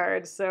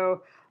postcard,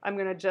 so I'm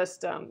going to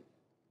just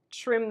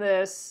trim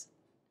this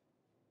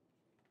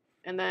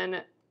and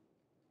then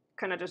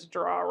kind of just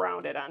draw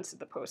around it onto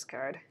the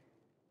postcard.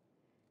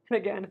 And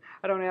again,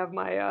 I don't have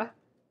my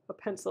a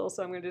pencil,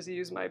 so I'm going to just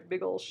use my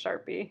big old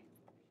Sharpie.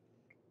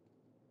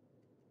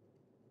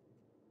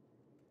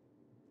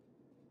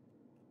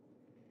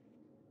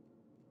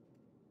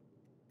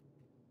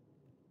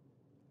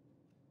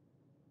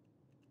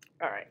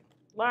 All right,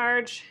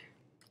 large.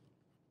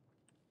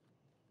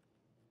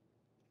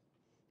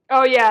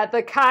 Oh yeah,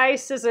 the Kai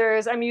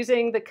scissors. I'm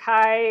using the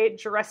Kai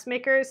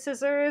dressmaker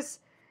scissors,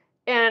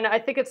 and I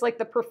think it's like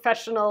the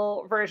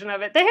professional version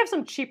of it. They have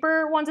some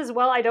cheaper ones as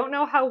well. I don't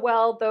know how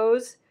well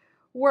those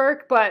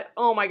work, but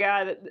oh my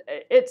God,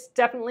 it's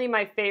definitely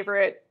my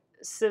favorite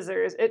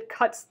scissors. It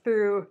cuts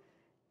through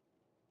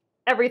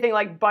everything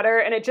like butter,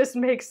 and it just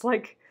makes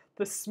like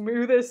the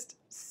smoothest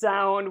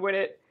sound when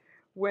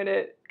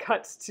it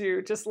cuts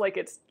to, just like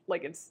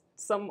it's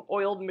some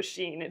oiled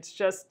machine. It's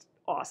just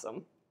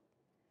awesome.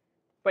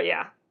 But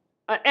yeah,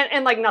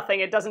 and like nothing,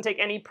 it doesn't take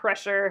any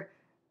pressure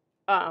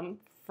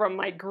from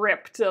my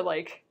grip to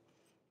like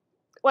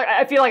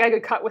I feel like I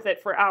could cut with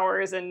it for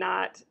hours and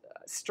not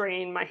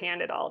strain my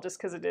hand at all, just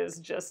because it is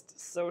just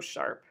so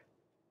sharp.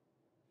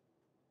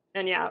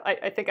 And yeah,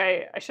 I think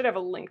I should have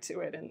a link to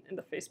it in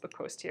the Facebook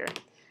post here.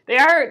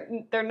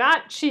 They're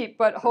not cheap,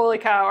 but holy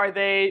cow, are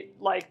they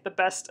like the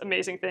best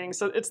amazing thing.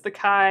 So it's the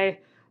Kai,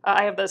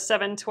 I have the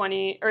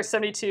 720 or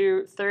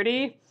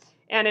 7230,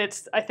 and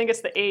I think it's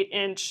the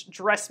 8-inch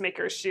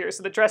dressmaker shear.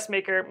 So the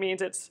dressmaker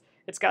means it's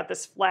got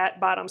this flat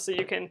bottom, so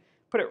you can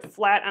put it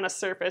flat on a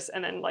surface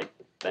and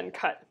then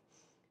cut,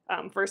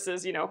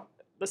 versus, you know,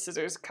 the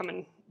scissors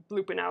coming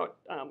blooping out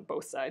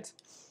both sides.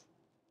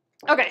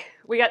 Okay,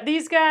 we got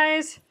these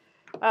guys.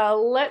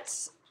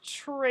 Let's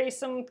trace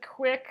them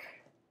quick.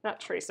 Not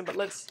trace them, but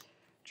let's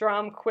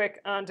draw them quick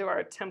onto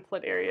our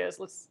template areas.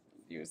 Let's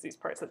use these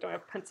parts that don't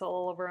have pencil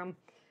all over them.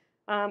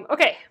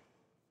 Okay,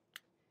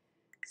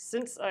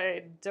 since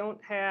I don't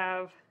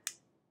have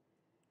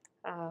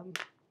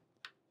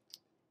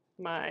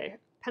my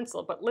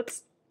pencil, but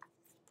let's,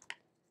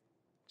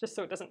 just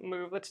so it doesn't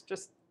move, let's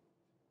just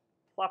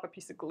plop a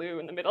piece of glue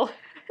in the middle.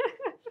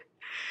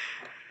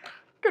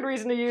 Good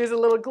reason to use a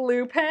little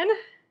glue pen.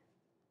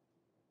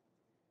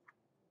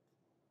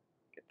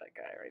 Get that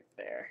guy right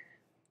there.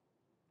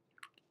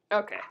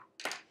 Okay.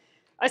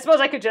 I suppose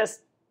I could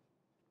just,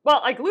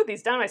 well, I glued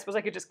these down. I suppose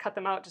I could just cut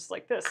them out just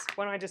like this.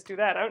 Why don't I just do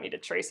that? I don't need to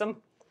trace them.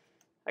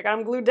 I got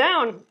them glued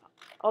down.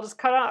 I'll just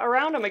cut out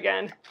around them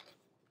again.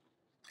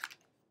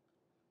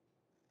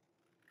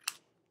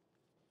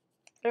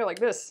 They're like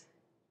this.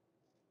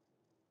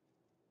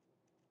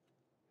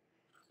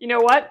 You know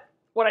what?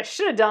 what I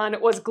should have done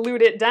was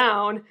glued it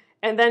down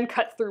and then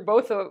cut through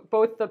both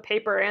the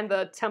paper and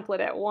the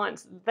template at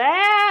once.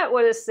 That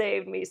would have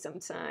saved me some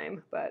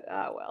time, but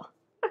well.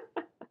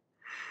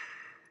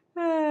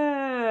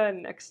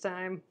 Next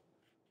time.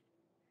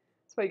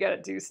 That's why you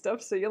gotta do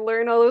stuff, so you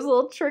learn all those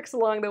little tricks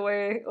along the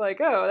way. Like,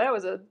 oh, that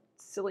was a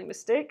silly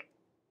mistake.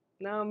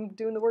 Now I'm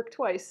doing the work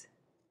twice.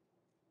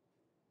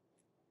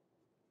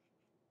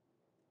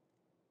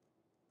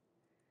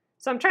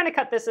 So I'm trying to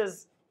cut this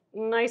as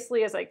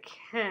nicely as I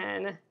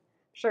can. I'm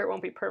sure it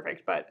won't be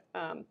perfect, but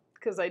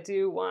because I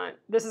do want,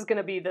 this is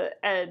gonna be the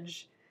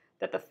edge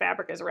that the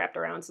fabric is wrapped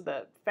around, so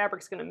the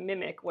fabric's gonna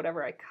mimic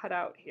whatever I cut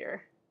out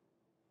here.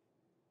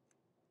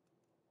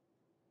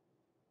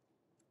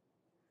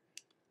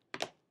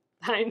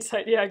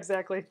 Hindsight, yeah,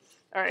 exactly.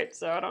 All right,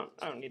 so I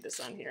don't need this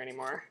on here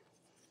anymore.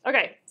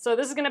 Okay, so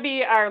this is gonna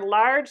be our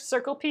large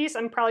circle piece.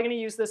 I'm probably gonna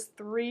use this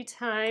 3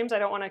 times. I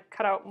don't wanna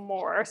cut out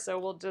more, so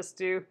we'll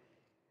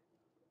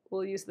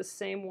use the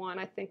same one.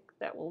 I think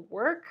that will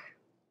work.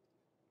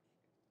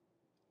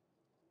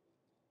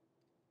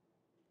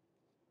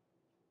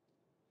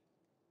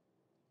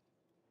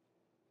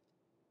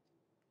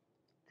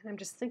 And I'm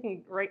just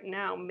thinking right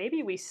now,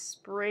 maybe we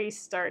spray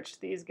starch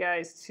these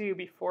guys too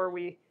before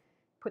we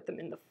put them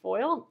in the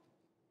foil.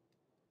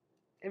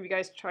 Have you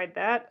guys tried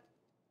that?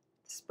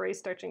 Spray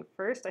starching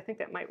first? I think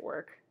that might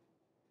work.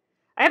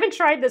 I haven't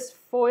tried this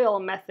foil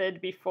method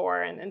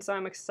before, and so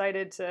I'm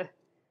excited to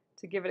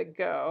give it a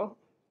go.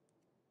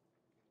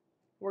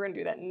 We're gonna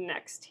do that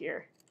next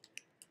here.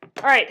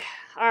 All right,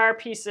 our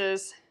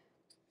pieces.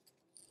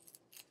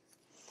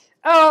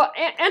 Oh,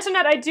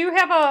 Antoinette,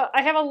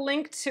 I have a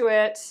link to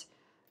it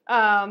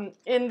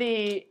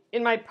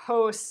in my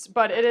posts,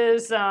 but it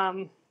is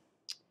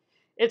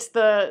it's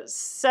the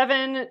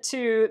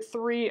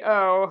 7230,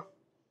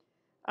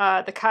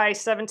 the Kai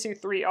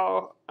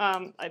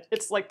 7230.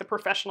 It's like the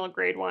professional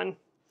grade one.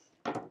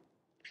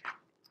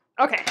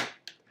 Okay,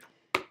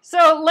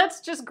 so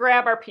let's just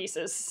grab our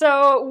pieces.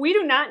 So we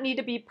do not need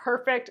to be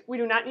perfect. We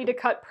do not need to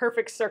cut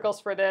perfect circles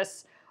for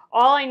this.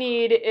 All I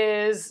need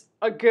is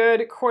a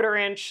good 1/4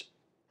 inch.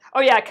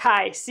 Oh yeah,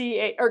 Kai,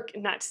 C-A, or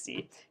not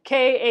C,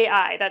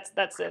 K-A-I.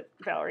 That's it,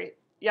 Valerie.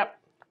 Yep.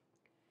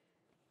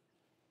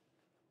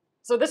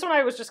 So this one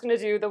I was just gonna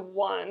do the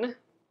one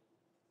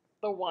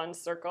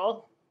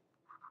circle.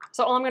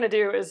 So all I'm gonna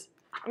do is,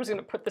 I'm just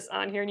gonna put this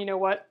on here, and you know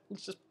what?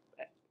 Let's just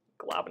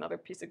glob another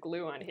piece of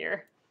glue on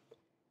here.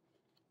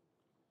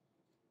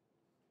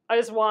 I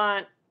just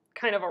want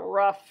kind of a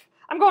rough,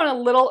 I'm going a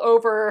little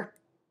over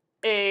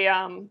a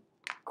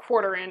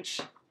 1/4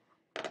 inch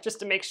just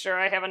to make sure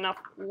I have enough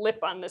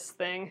lip on this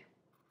thing.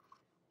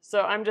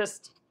 So I'm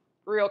just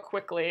real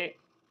quickly,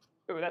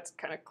 ooh, that's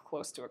kind of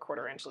close to a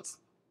 1/4 inch. Let's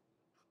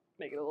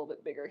make it a little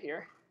bit bigger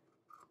here.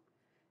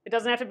 It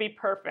doesn't have to be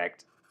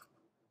perfect.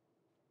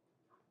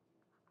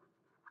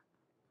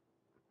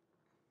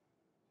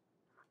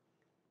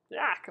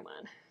 Ah, come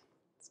on.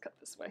 Let's cut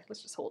this way.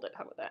 Let's just hold it.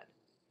 How about that?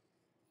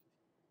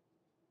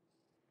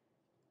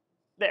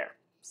 There.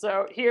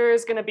 So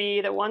here's going to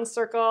be the one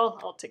circle.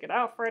 I'll take it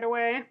out right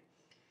away.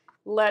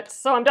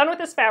 So I'm done with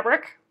this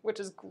fabric, which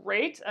is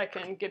great. I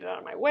can get it out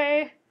of my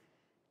way.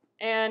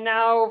 And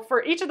now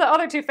for each of the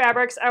other 2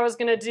 fabrics, I was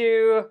going to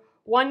do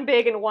one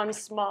big and one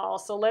small.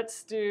 So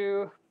let's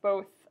do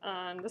both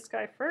on this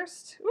guy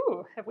first.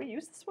 Ooh, have we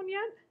used this one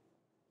yet?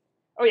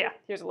 Oh yeah,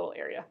 here's a little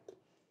area.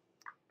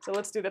 So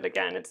let's do that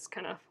again. It's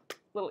kind of a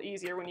little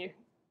easier when you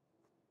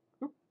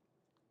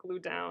glue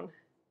it down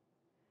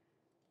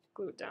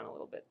a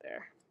little bit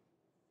there.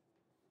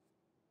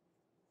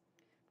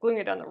 Gluing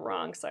it on the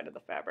wrong side of the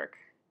fabric.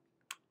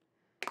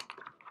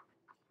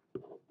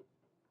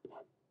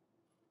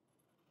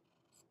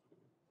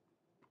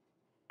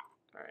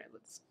 All right,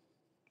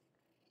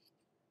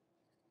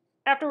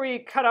 after we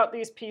cut out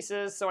these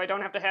pieces, so I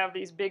don't have to have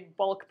these big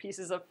bulk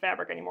pieces of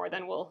fabric anymore,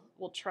 then we'll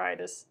try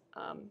this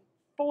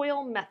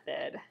foil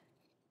method.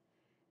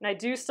 And I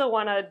do still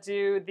want to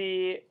do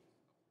the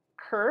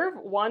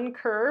one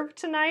curve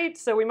tonight,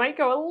 so we might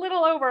go a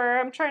little over.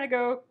 I'm trying to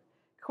go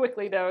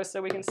quickly though,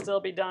 so we can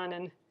still be done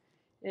in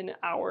an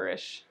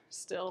hour-ish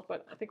still,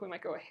 but I think we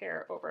might go a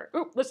hair over.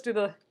 Ooh, let's do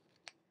the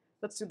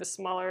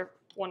smaller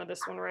one of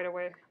this one right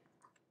away.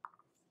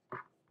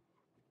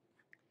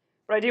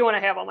 But I do want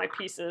to have all my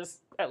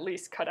pieces at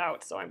least cut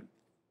out, so I'm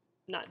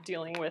not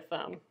dealing with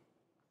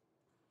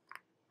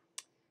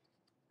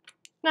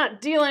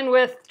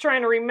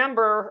trying to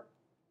remember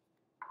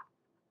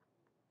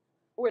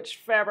which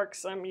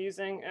fabrics I'm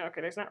using.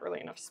 Okay, there's not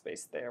really enough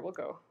space there. We'll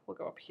go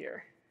up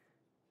here.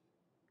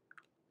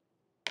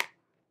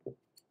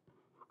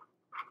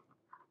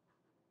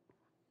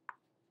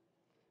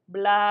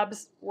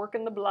 Blobs,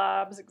 working the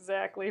blobs,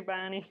 exactly,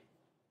 Bonnie.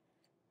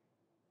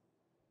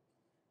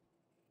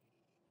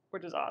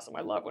 Which is awesome.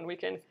 I love when we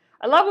can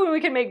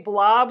make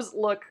blobs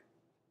look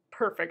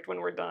perfect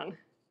when we're done.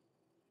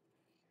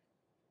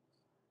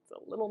 It's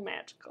a little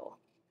magical.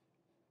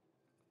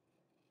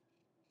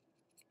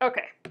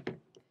 Okay.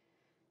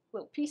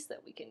 Little piece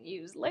that we can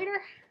use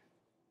later.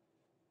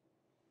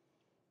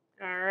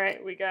 All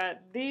right, we got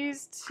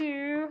these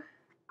two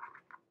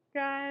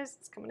guys.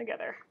 It's coming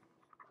together.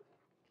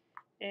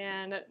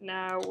 And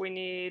now we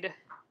need,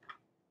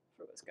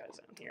 throw those guys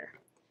down here,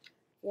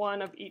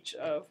 one of each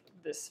of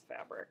this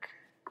fabric.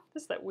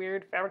 This is that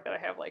weird fabric that I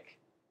have like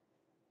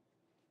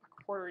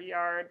a 1/4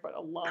 yard, but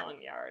a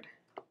long yard,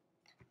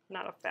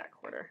 not a fat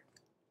quarter.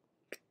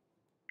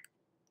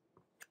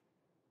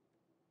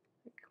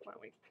 Why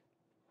don't we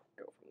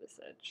go from this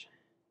edge?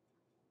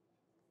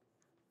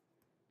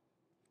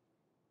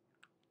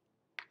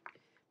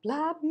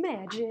 Blob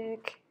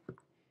magic.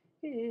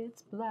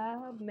 It's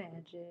blob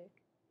magic.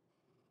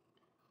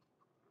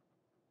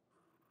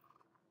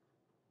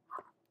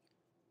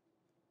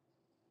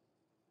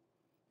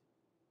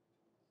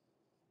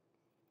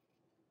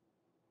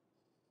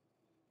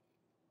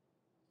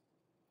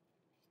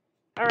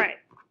 All right.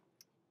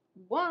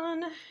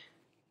 One.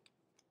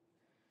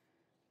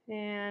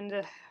 And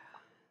let's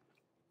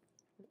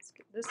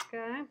get this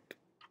guy.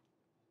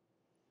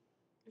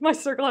 My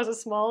circle has a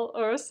small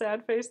or a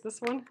sad face,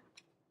 this one.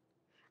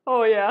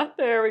 Oh yeah,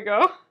 there we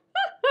go.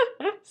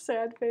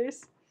 Sad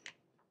face.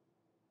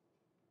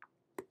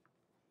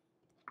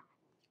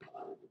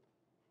 All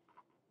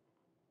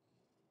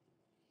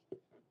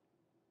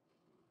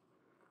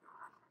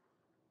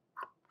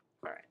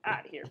right,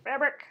 out of here,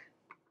 fabric.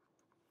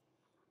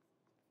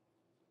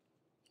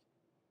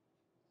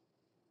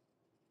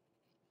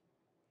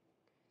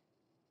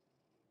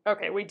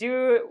 Okay, we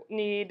do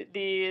need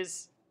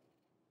these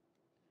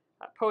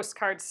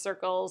postcard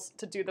circles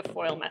to do the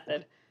foil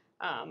method.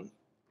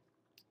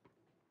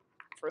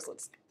 First,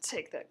 let's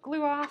take that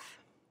glue off.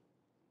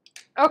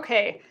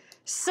 Okay,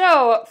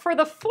 so for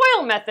the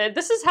foil method,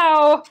 this is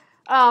how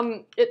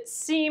it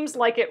seems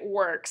like it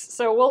works.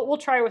 So we'll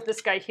try with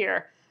this guy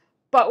here.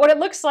 But what it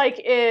looks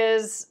like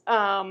is,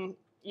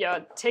 yeah,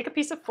 take a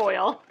piece of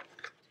foil.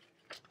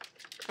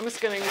 I'm just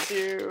going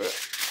to, I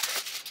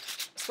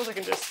suppose I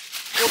can just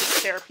pull the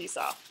tear piece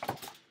off.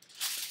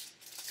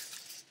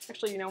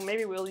 Actually, you know,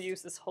 maybe we'll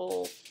use this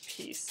whole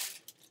piece.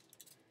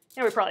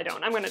 Yeah, we probably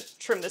don't. I'm going to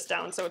trim this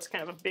down so it's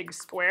kind of a big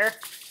square.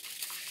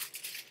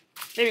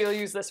 Maybe we'll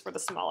use this for the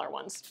smaller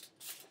ones.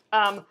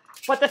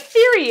 But the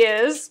theory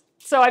is,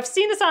 so I've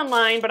seen this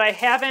online, but I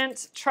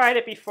haven't tried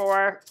it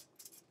before.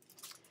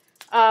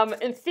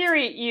 In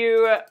theory,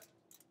 you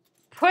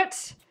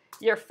put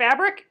your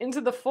fabric into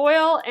the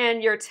foil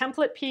and your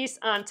template piece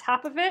on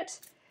top of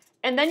it,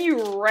 and then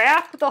you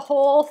wrap the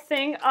whole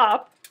thing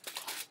up,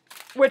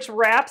 which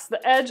wraps the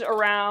edge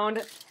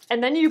around,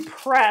 and then you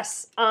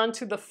press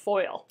onto the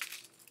foil.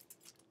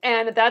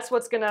 And that's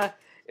what's gonna,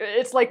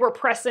 it's like we're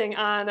pressing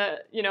on,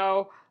 you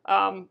know,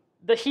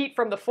 the heat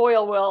from the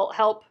foil will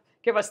help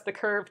give us the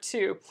curve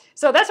too.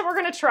 So that's what we're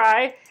gonna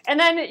try. And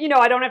then, you know,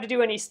 I don't have to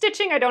do any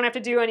stitching. I don't have to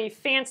do any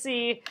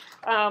fancy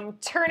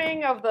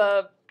turning of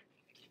the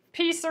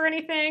piece or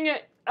anything.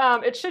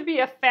 It should be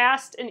a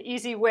fast and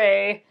easy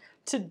way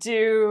to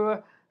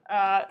do,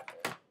 get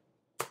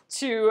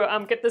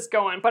this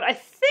going. But I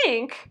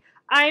think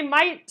I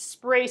might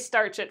spray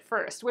starch it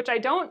first, which I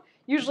don't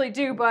usually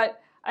do,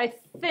 but I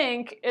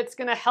think it's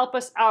gonna help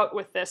us out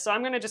with this. So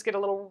I'm gonna just get a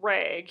little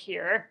rag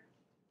here,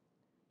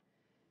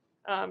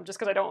 just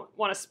because I don't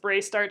want to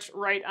spray starch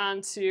right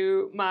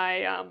onto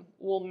my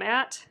wool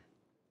mat.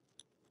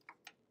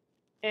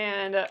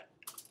 And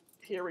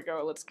here we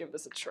go, let's give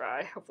this a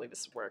try. Hopefully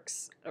this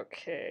works.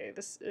 Okay,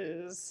 this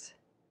is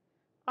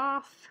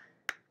off.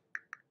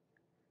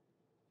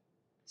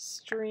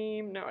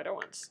 Stream, no, I don't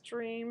want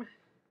stream.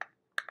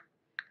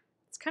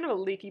 It's kind of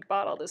a leaky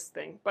bottle, this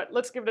thing, but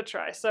let's give it a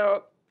try.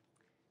 So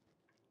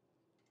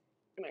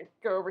I'm gonna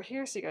go over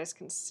here so you guys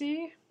can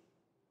see.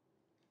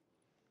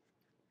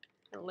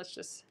 And let's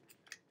just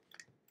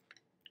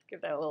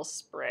give that a little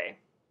spray.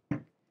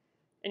 And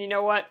you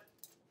know what?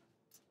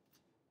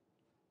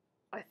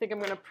 I think I'm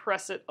gonna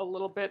press it a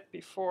little bit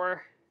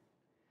before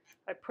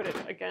I put it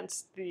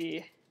against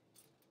the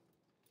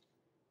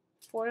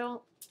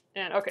foil.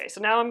 And okay,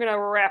 so now I'm gonna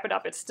wrap it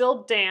up. It's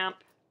still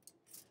damp.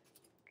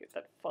 Get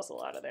that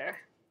fuzzle out of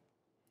there.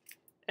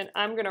 And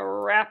I'm gonna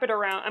wrap it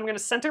around. I'm gonna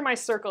center my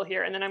circle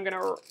here, and then I'm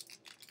gonna,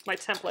 my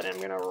template, and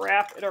I'm gonna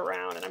wrap it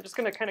around. And I'm just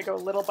gonna kind of go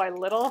little by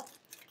little.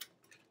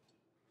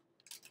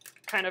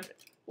 Kind of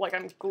like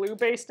I'm glue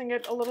basting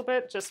it a little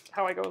bit, just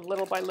how I go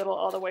little by little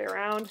all the way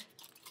around.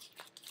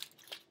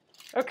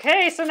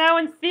 Okay, so now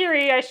in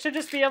theory, I should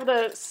just be able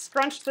to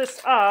scrunch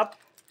this up.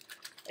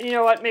 And you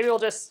know what, maybe we'll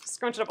just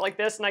scrunch it up like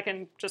this and I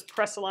can just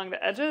press along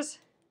the edges.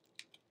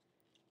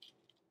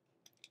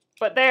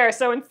 But there,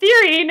 so in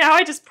theory, now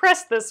I just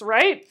press this,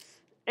 right?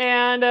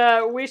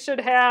 And we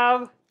should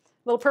have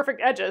little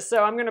perfect edges.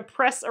 So I'm gonna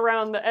press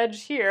around the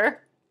edge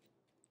here.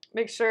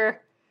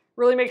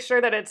 Really make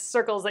sure that it's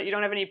circles, that you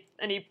don't have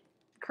any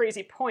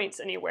crazy points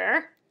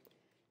anywhere.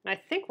 And I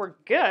think we're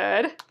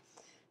good.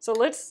 So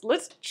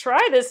let's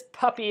try this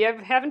puppy.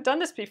 I haven't done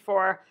this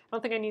before. I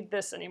don't think I need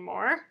this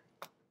anymore.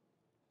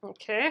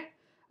 Okay,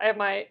 I have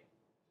my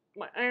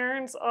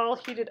irons all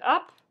heated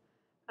up.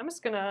 I'm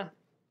just gonna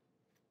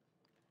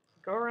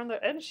go around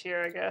the edge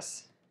here, I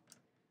guess.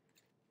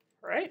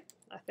 Right?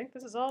 I think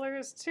this is all there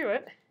is to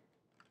it.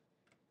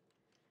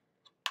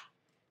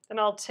 Then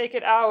I'll take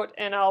it out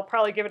and I'll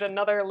probably give it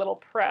another little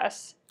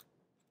press.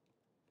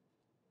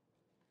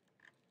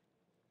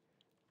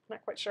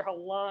 Not quite sure how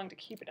long to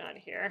keep it on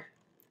here.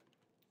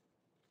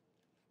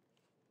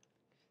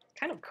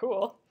 Kind of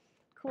cool.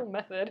 Cool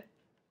method.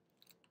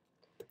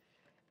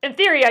 In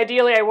theory,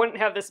 ideally, I wouldn't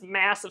have this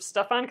mass of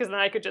stuff on because then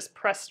I could just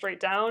press straight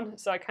down.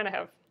 So I kind of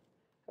have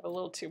a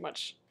little too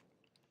much,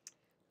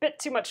 bit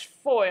too much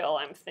foil,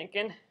 I'm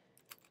thinking.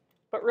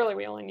 But really,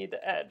 we only need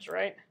the edge,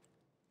 right?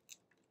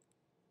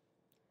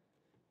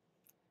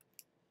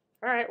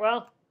 All right,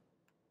 well,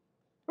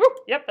 whoop,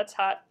 yep, that's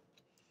hot.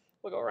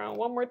 We'll go around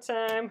one more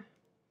time,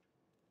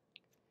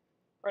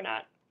 or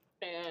not,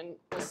 and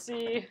we'll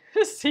see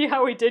see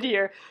how we did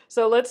here.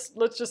 So let's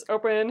just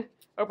open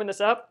this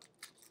up.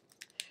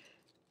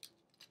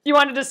 You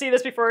wanted to see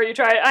this before you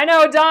tried it. I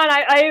know, Don.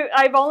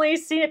 I've only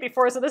seen it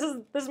before, so this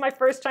is my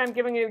first time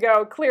giving it a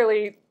go.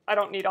 Clearly, I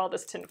don't need all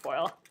this tin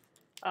foil.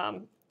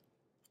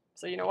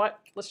 So you know what?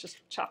 Let's just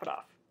chop it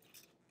off.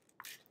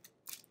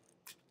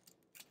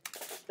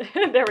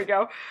 There we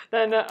go.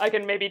 Then I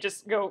can maybe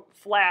just go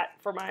flat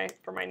for my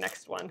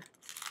next one.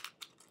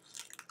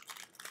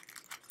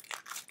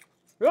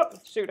 Oh,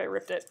 shoot, I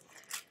ripped it.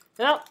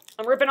 Well,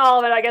 I'm ripping all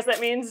of it. I guess that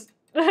means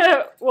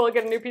we'll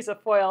get a new piece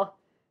of foil.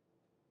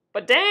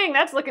 But dang,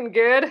 that's looking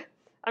good.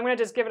 I'm going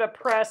to just give it a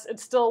press.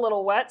 It's still a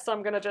little wet, so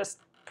I'm going to just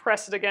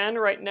press it again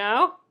right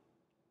now.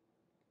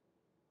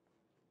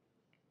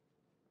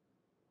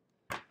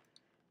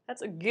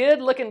 That's a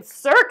good looking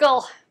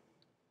circle.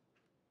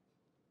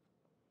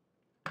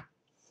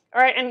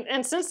 All right,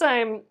 and since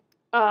I'm,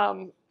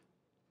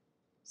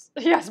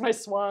 yes, my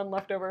swan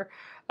left over.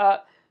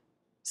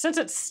 Since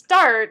it's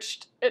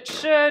starched, it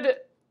should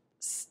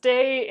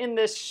stay in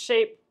this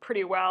shape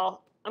pretty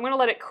well. I'm gonna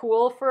let it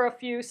cool for a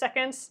few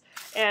seconds,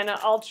 and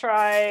I'll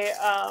try,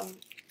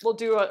 we'll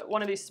do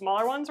one of these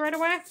smaller ones right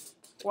away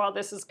while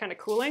this is kind of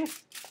cooling.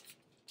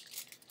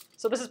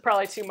 So this is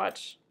probably too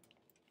much.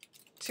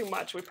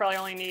 We probably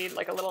only need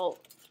like a little,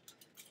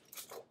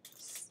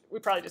 we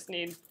probably just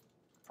need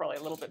probably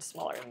a little bit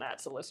smaller than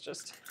that. So let's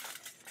just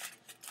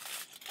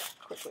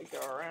quickly go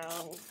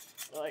around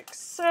like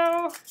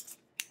so.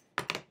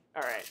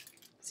 All right,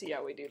 see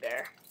how we do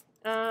there.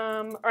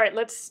 All right,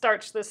 let's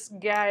starch this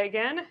guy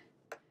again.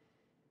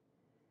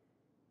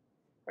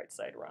 Right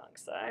side, wrong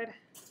side.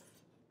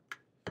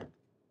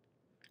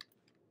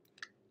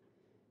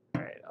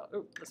 All right,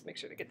 let's make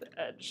sure to get the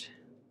edge.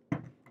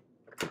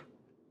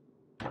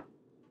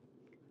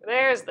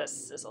 There's the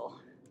sizzle.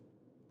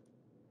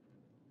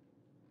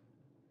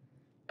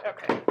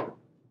 Okay.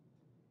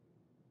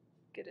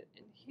 Get it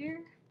in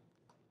here.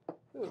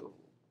 Ooh,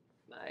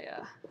 my,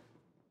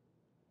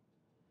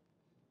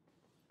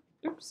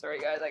 oops, sorry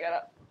guys, I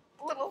got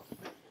a little.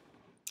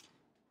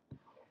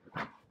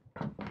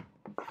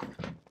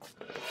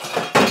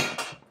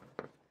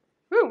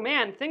 Ooh,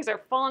 man, things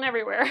are falling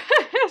everywhere.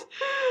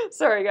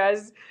 Sorry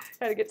guys,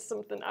 had to get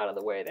something out of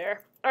the way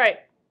there. All right,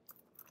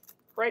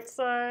 right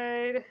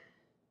side.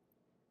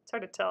 It's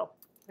hard to tell.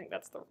 I think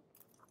that's the.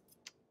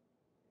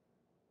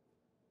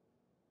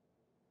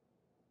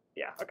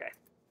 Yeah, okay.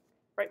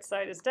 Right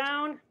side is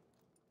down.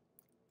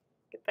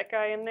 Get that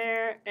guy in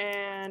there,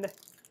 and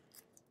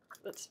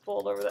let's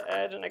fold over the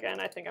edge. And again,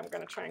 I think I'm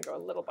going to try and go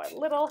little by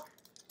little.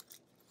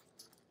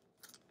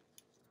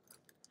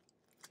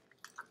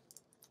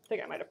 I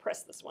think I might have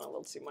pressed this one a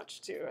little too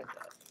much too. I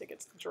think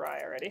it's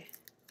dry already.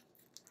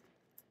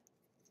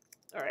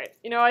 All right,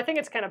 you know, I think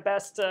it's kind of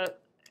best to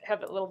have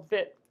that little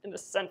bit in the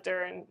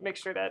center and make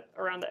sure that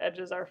around the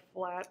edges are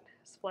flat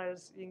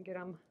as you can get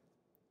them.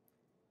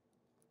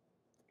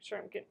 Make sure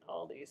I'm getting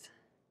all these.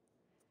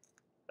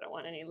 I don't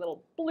want any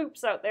little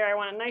bloops out there. I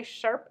want a nice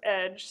sharp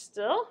edge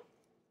still.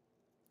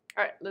 All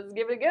right, let's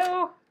give it a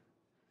go.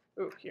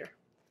 Ooh, here,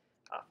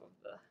 off of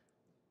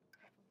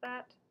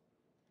that.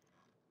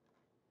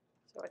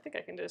 So I think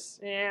I can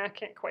just, yeah, I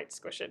can't quite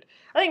squish it.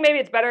 I think maybe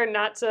it's better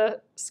not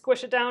to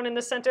squish it down in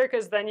the center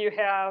because then you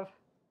have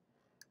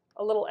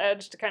a little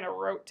edge to kind of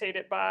rotate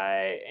it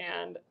by,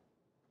 and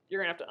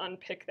you're gonna have to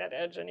unpick that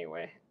edge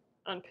anyway.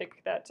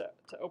 Unpick that to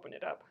open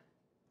it up.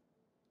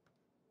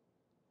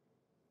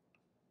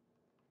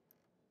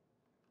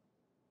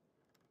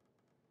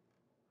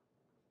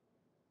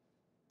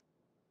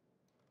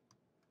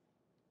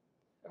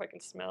 If I can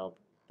smell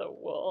the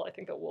wool, I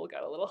think the wool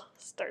got a little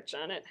starch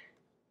on it.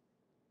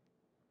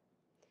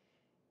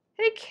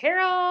 Hey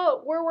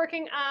Carol, we're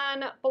working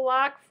on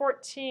block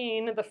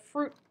 14, the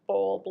fruit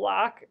bowl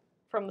block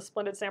from the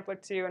Splendid Sampler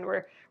 2, and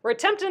we're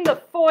attempting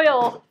the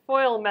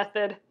foil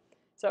method.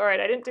 So all right,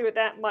 I didn't do it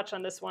that much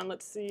on this one.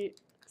 Let's see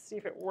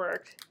if it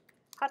worked.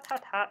 Hot,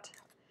 hot, hot.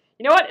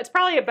 You know what? It's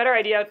probably a better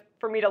idea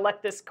for me to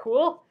let this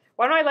cool.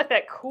 Why don't I let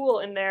that cool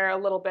in there a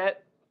little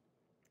bit,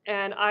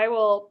 and I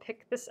will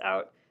pick this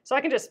out. So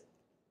I can just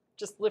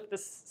lift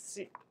this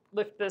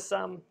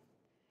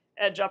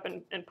edge up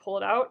and pull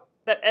it out.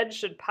 That edge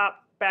should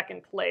pop back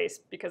in place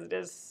because it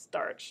is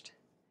starched.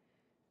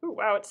 Ooh,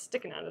 wow, it's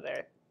sticking out of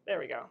there. There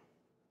we go.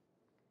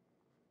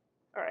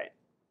 All right.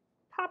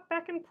 pop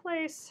back in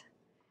place.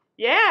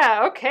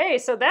 Yeah, okay,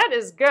 so that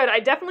is good. I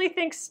definitely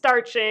think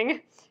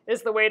starching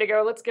is the way to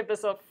go. Let's give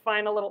this a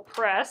final little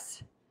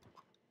press.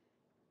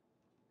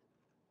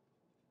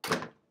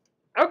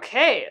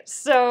 Okay,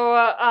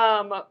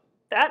 so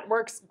that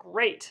works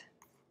great.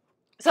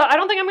 So I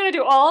don't think I'm going to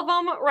do all of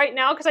them right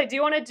now because I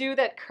do want to do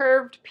that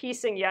curved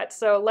piecing yet.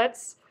 So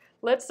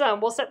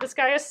we'll set this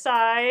guy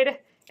aside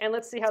and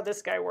let's see how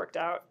this guy worked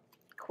out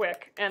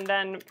quick, and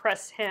then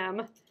press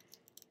him.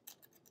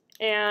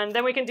 And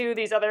then we can do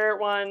these other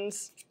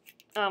ones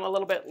a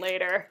little bit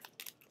later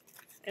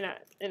in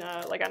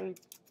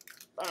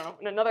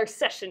another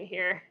session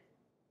here.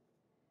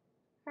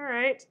 All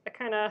right, I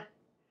kind of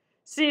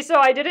see. So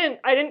I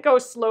didn't go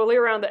slowly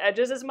around the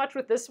edges as much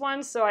with this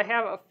one. So I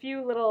have a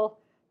few little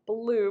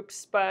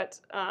bloops, but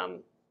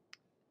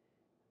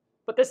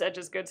this edge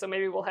is good. So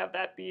maybe we'll have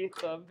that be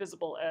the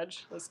visible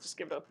edge. Let's just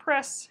give it a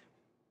press.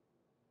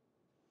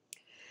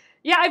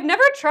 Yeah, I've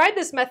never tried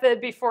this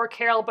method before,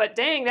 Carol, but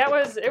dang, it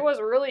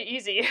was really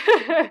easy.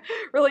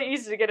 Really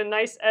easy to get a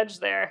nice edge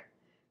there.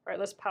 All right,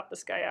 let's pop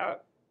this guy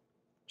out.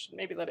 Should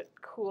maybe let it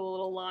cool a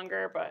little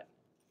longer, but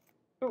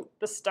ooh,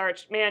 the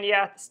starch. Man,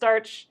 yeah, the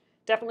starch.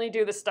 Definitely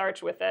do the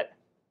starch with it.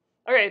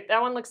 All right, that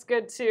one looks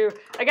good too.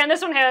 Again,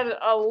 this one had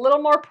a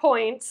little more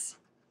points.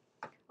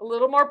 A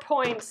little more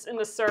points in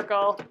the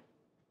circle.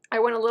 I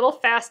went a little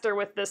faster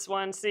with this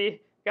one.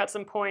 See, got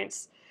some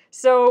points.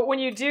 So when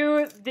you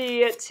do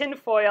the tin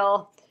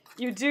foil,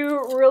 you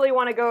do really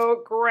want to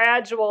go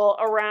gradual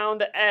around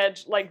the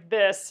edge like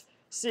this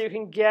so you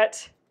can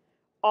get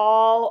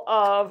all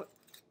of,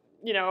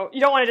 you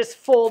don't want to just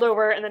fold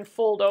over and then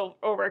fold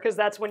over because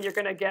that's when you're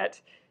going to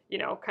get,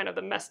 kind of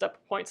the messed up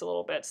points a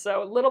little bit.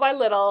 So little by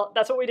little,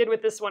 that's what we did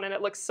with this one and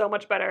it looks so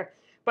much better.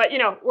 But,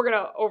 we're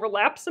going to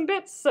overlap some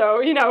bits. So,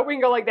 we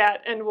can go like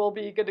that and we'll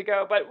be good to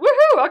go. But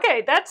woohoo,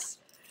 okay,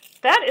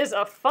 that is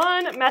a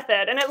fun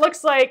method. And it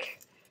looks like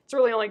it's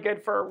really only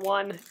good for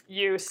one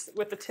use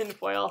with the tin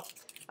foil.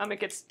 It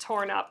gets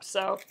torn up,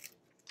 so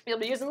you'll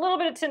be using a little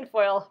bit of tin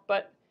foil,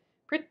 but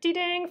pretty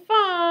dang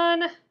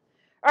fun. All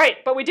right,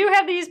 but we do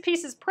have these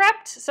pieces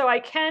prepped, so I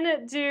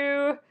can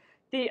do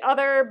the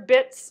other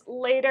bits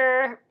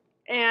later,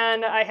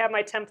 and I have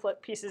my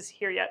template pieces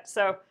here yet,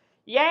 so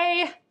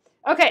yay.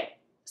 Okay,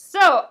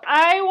 so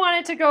I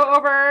wanted to go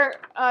over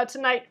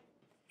tonight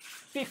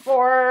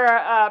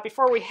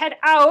before we head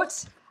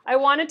out. I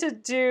wanted to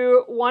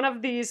do one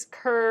of these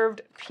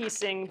curved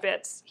piecing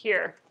bits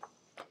here.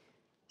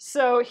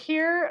 So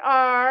here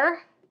are,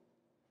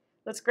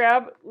 let's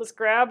grab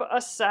a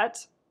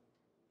set.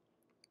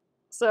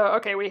 So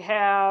okay, we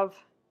have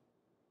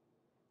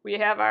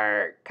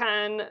our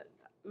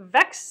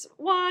convex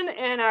one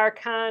and our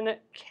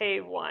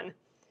concave one,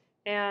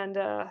 and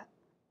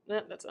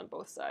that's on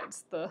both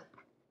sides, the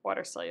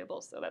water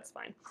soluble, so that's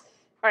fine.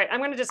 All right, I'm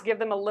going to just give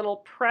them a little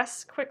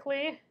press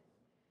quickly,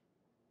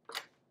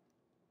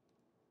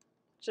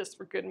 just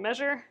for good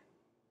measure.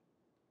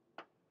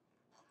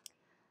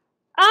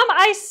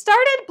 I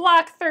started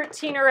block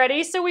 13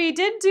 already, so we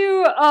did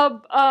do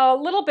a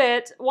little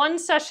bit, one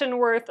session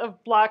worth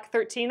of block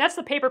 13. That's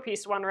the paper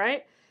piece one,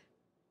 right?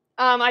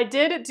 I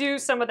did do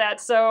some of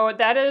that, so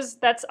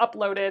that's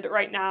uploaded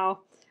right now.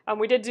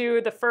 We did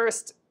do the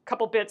first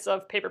couple bits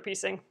of paper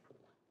piecing.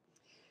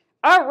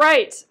 All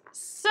right,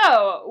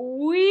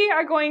 so we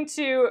are going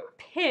to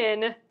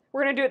pin.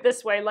 We're going to do it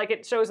this way, like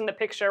it shows in the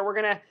picture. We're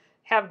going to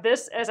have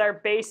this as our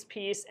base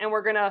piece, and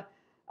we're going to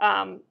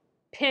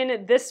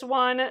pin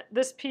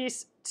this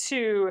piece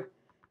to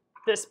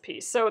this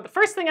piece. So the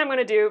first thing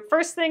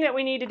that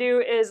we need to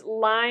do is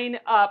line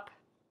up.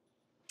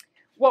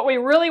 What we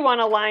really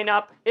want to line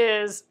up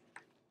is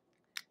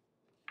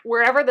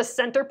wherever the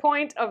center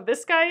point of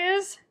this guy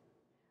is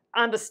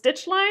on the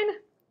stitch line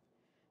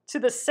to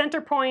the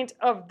center point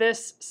of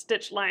this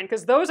stitch line,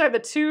 because those are the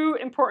two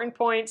important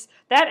points.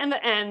 That and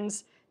the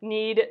ends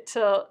need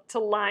to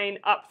line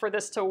up for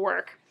this to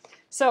work.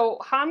 So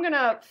how I'm going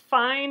to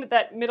find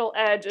that middle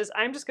edge is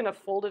I'm just going to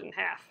fold it in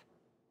half.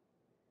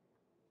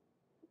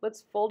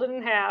 Let's fold it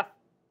in half,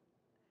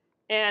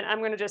 and I'm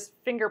going to just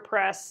finger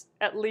press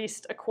at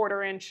least a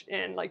 1/4 inch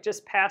in, like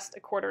just past a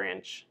 1/4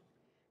 inch,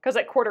 because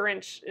that 1/4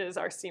 inch is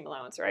our seam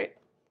allowance, right?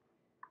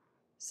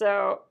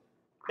 So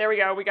there we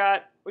go. We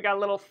got a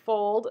little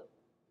fold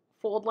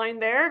line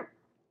there,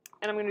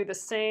 and I'm going to do the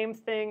same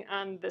thing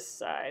on this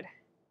side.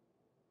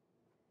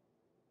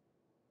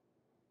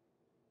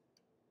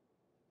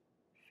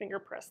 Finger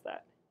press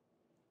that.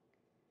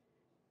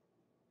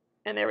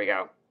 And there we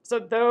go. So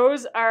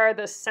those are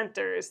the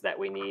centers that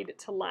we need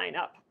to line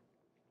up.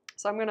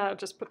 So I'm going to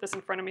just put this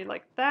in front of me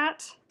like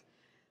that.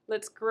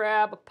 Let's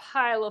grab a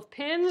pile of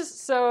pins.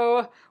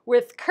 So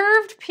with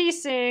curved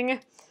piecing,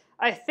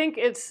 I think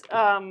it's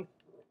the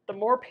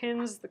more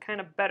pins, the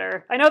kind of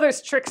better. I know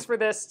there's tricks for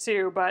this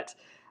too, but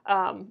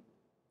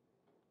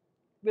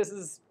this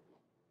is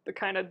the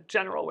kind of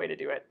general way to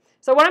do it.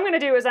 So what I'm going to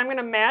do is I'm going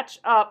to match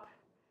up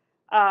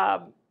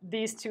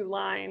these two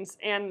lines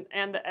and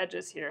the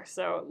edges here.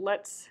 So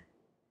let's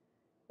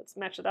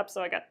match it up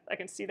so I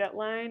can see that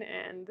line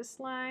and this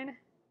line.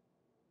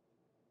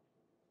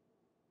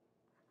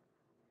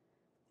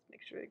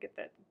 sure I get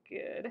that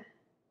good.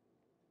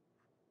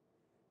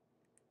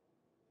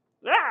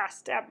 Ah,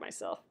 stabbed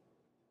myself.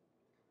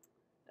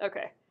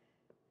 Okay.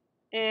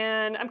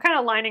 And I'm kind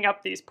of lining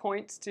up these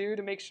points too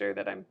to make sure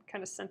that I'm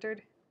kind of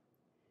centered.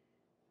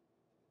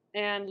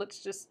 And let's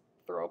just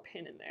throw a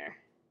pin in there.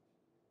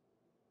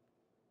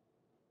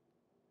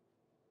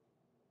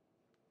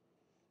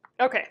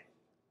 Okay.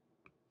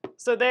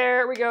 So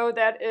there we go.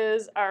 That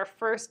is our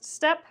first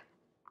step.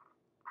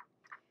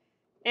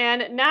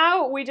 And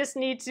now we just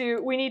need to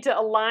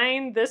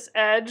align this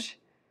edge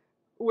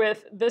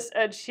with this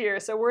edge here.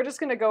 So we're just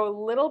going to go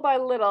little by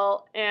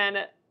little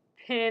and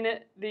pin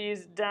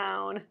these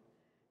down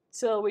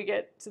till we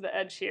get to the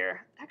edge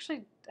here.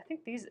 Actually, I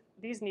think these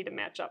need to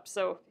match up.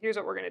 So here's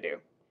what we're going to do.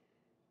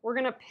 We're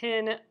going to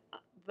pin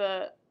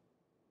the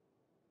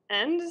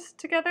ends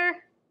together.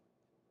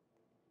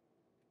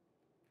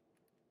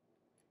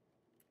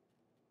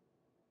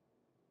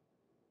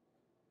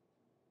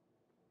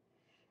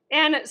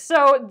 And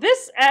so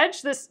this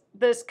edge, this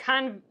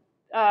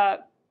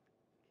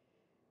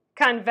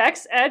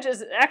convex edge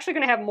is actually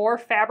going to have more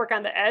fabric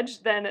on the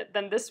edge than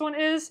this one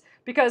is,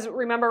 because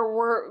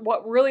remember,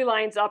 what really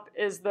lines up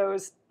is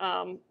those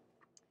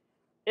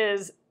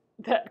is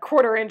that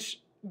 1/4 inch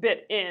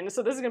bit in.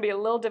 So this is going to be a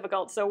little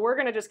difficult. So we're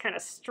going to just kind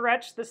of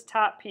stretch this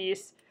top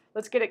piece.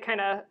 Let's get it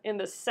kind of in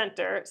the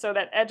center so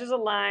that edge is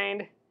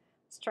aligned.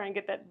 Let's try and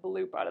get that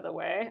bloop out of the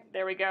way.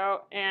 There we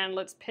go. And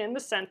let's pin the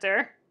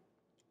center.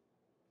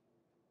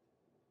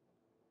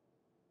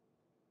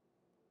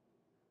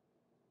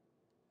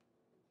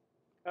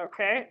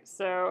 Okay,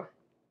 so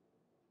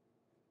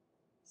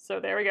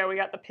there we go. We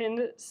got the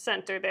pinned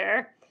center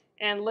there.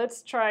 And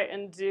let's try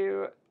and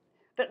do,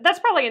 that's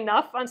probably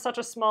enough on such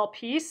a small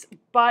piece,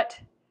 but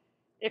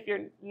if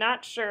you're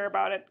not sure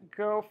about it,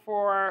 go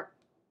for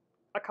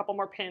a couple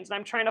more pins. And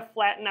I'm trying to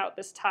flatten out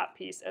this top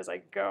piece as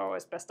I go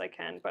as best I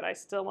can, but I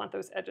still want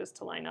those edges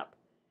to line up.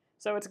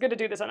 So it's good to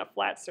do this on a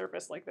flat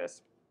surface like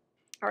this.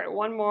 All right,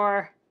 one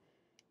more.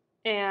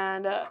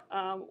 And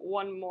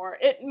one more.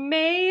 It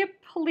may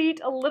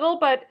pleat a little,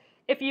 but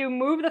if you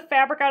move the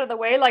fabric out of the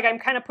way, like I'm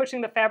kind of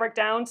pushing the fabric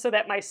down so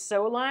that my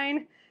sew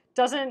line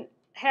doesn't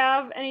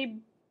have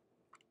any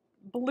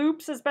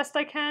bloops as best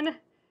I can,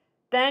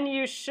 then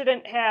you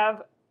shouldn't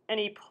have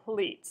any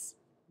pleats.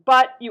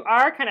 But you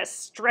are kind of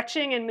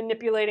stretching and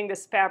manipulating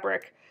this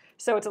fabric,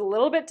 so it's a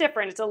little bit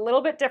different. It's a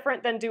little bit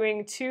different than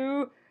doing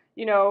two,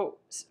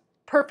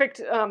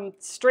 perfect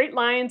straight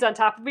lines on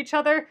top of each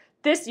other.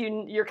 This,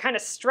 you're kind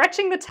of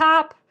stretching the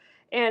top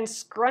and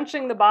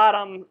scrunching the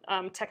bottom,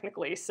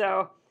 technically.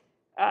 So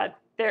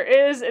there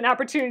is an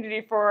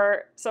opportunity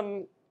for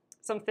some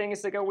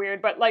things to go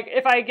weird. But like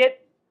if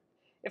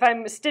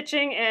I'm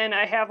stitching and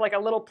I have like a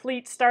little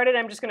pleat started,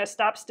 I'm just going to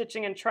stop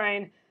stitching and try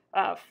and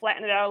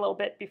flatten it out a little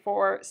bit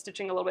before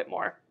stitching a little bit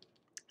more.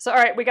 So all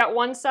right, we got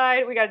one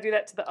side. We got to do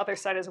that to the other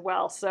side as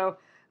well. So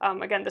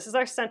again, this is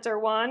our center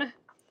one,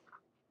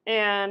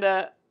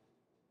 and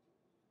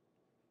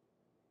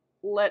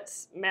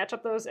let's match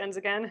up those ends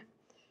again.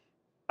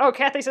 Oh,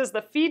 Kathy says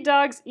the feed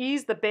dogs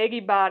ease the baggy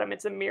bottom.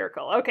 It's a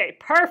miracle. Okay,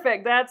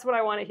 perfect. That's what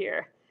I want to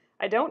hear.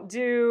 I don't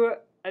do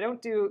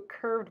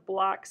curved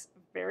blocks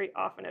very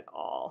often at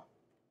all.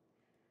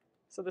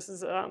 So this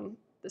is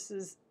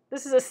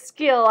a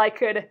skill I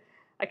could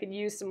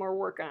use some more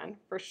work on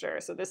for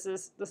sure. So this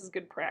is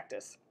good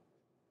practice.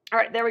 All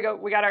right, there we go.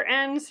 We got our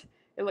ends.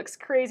 It looks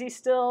crazy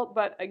still,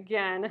 but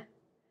again,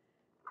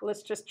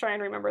 let's just try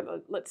and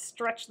remember let's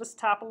stretch this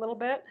top a little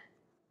bit.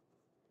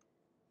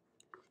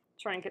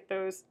 Try and get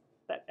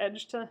that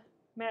edge to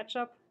match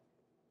up.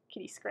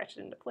 Kitty scratch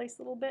it into place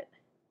a little bit.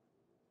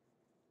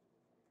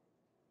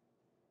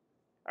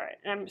 All right,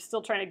 and I'm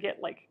still trying to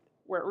get like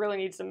where it really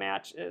needs to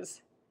match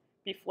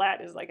be flat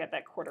is like at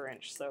that 1/4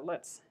 inch. So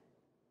let's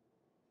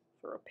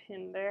throw a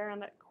pin there on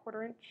that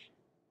 1/4 inch.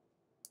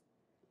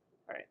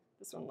 All right,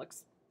 this one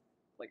looks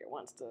like it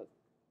wants to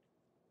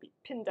be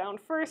pinned down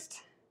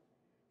first.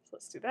 So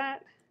let's do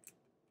that.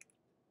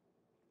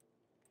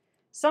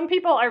 Some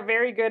people are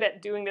very good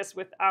at doing this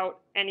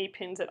without any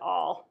pins at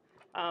all.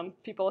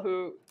 People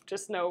who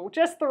just know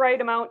just the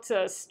right amount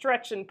to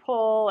stretch and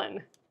pull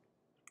and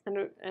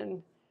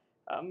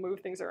move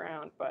things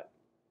around, but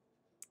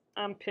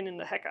I'm pinning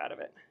the heck out of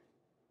it.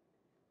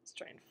 Let's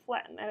try and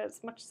flatten that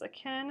as much as I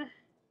can.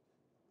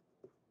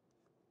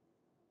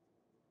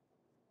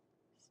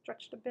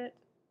 Stretched a bit,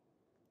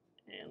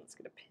 and let's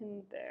get a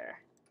pin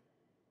there.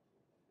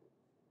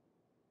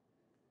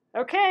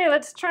 Okay,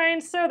 let's try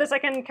and sew this. I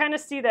can kind of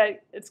see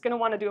that it's going to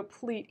want to do a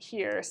pleat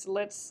here, so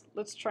let's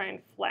try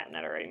and flatten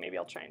that already. Maybe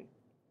I'll try and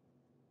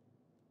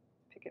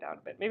pick it out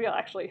a bit. Maybe I'll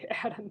actually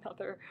add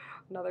another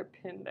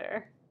pin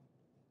there.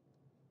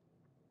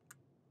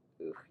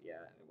 Ooh, yeah,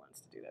 it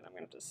wants to do that. I'm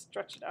going to have to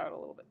stretch it out a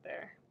little bit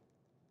there.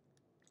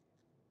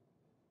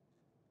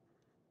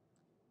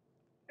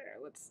 There,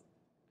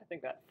 I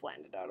think that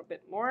flattened it out a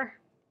bit more.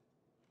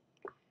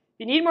 If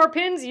you need more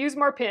pins, use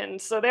more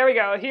pins. So there we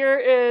go. Here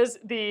is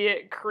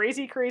the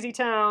crazy, crazy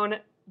town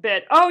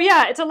bit. Oh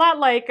yeah, it's a lot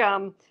like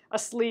a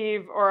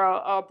sleeve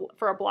or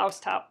for a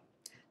blouse top.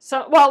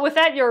 So, well, with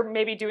that, you're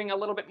maybe doing a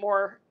little bit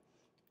more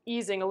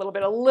easing, a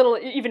little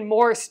even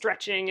more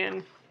stretching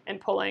and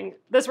pulling.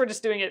 This, we're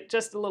just doing it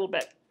just a little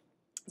bit.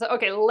 So,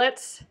 okay,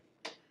 let's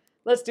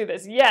do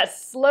this.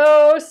 Yes,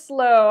 slow,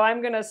 slow.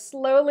 I'm gonna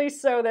slowly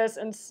sew this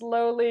and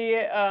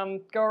slowly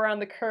go around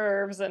the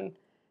curves, and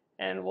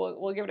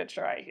we'll give it a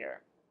try here.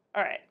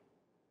 All right,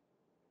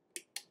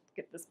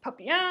 get this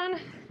puppy on.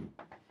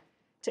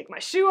 Take my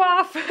shoe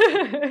off.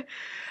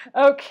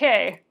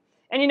 Okay,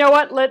 and you know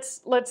what?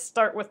 Let's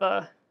start with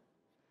a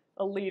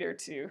lead or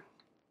two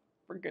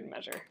for good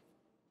measure.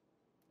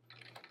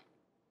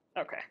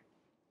 Okay.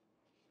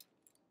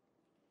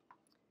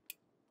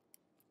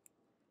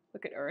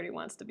 Look, it already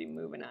wants to be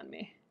moving on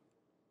me.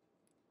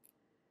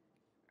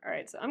 All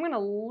right, so I'm gonna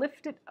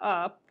lift it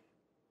up.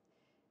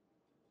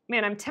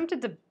 Man, I'm tempted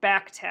to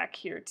back tack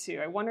here too.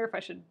 I wonder if I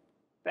should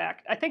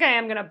I think I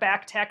am gonna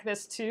back tack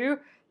this too,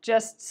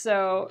 just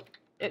so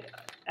it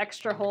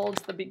extra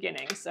holds the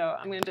beginning. So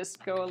I'm gonna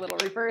just go a little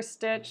reverse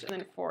stitch and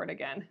then forward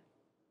again.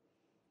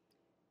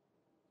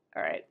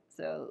 All right,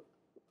 so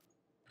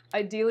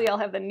ideally I'll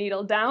have the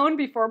needle down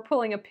before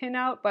pulling a pin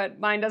out,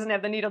 but mine doesn't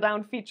have the needle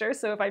down feature,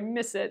 so if I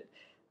miss it,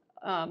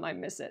 I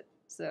miss it.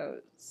 So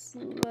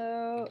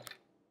slow.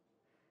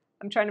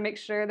 I'm trying to make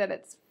sure that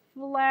it's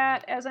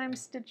flat as I'm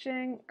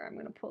stitching, or I'm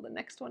gonna pull the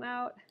next one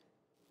out.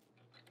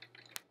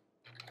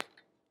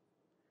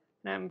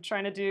 And I'm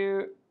trying to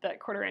do that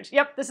 1/4 inch.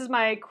 Yep, this is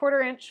my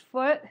 1/4 inch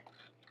foot.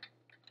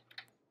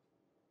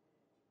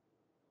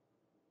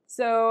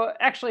 So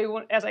actually,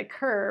 as I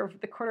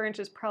curve, the 1/4 inch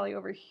is probably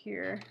over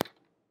here.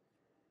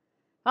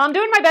 I'm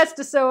doing my best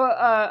to sew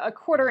a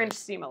 1/4 inch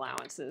seam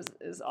allowance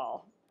is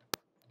all.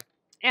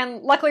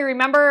 And luckily,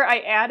 remember, I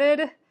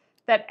added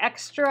that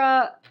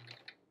extra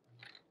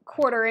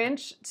 1/4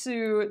 inch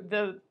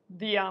to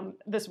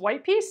this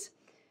white piece.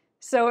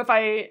 So if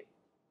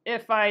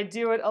I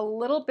do it a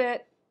little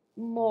bit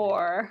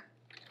more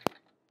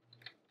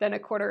than a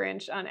 1/4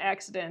 inch on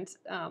accident,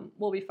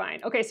 we'll be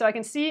fine. Okay, so I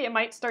can see it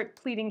might start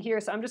pleating here,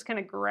 so I'm just kind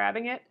of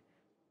grabbing it,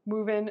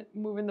 moving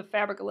the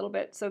fabric a little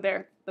bit. So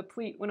there, the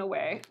pleat went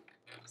away.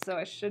 So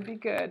I should be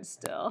good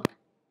still.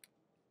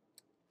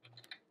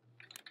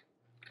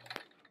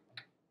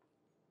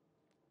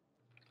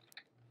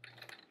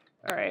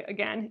 All right,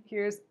 again,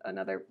 here's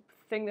another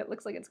thing that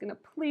looks like it's gonna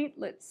pleat.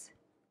 Let's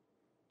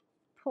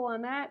pull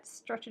on that,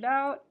 stretch it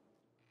out.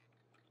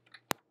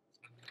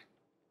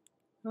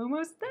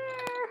 Almost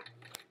there.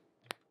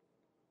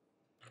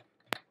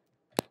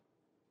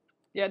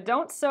 Yeah,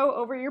 don't sew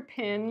over your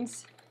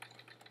pins.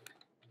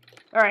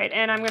 All right,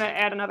 and I'm gonna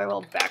add another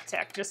little back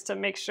tack just to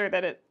make sure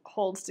that it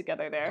holds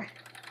together there.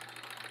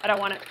 I don't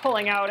want it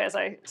pulling out as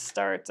I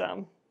start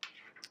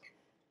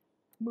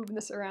moving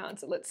this around.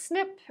 So let's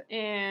snip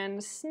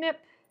and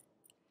snip.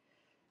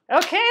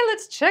 Okay,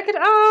 let's check it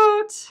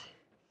out.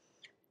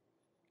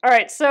 All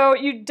right, so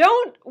you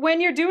don't,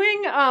 when you're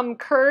doing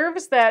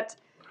curves that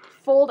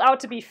fold out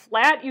to be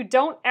flat, you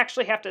don't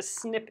actually have to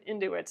snip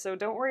into it, so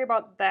don't worry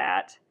about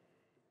that.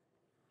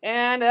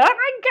 And oh my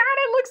God,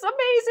 it looks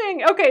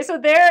amazing. Okay, so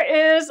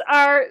there is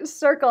our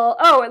circle.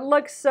 Oh, it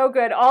looks so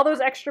good. All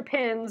those extra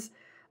pins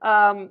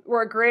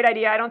were a great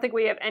idea. I don't think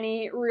we have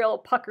any real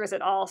puckers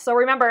at all. So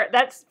remember,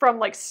 that's from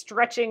like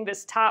stretching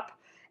this top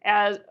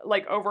as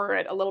like over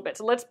it a little bit.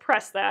 So let's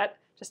press that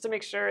just to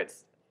make sure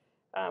it's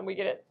we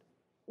get it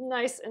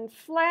nice and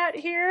flat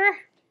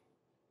here.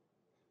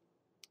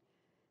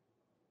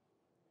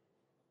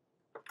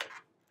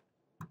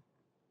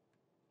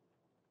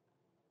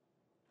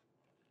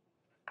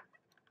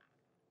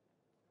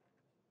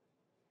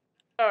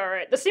 All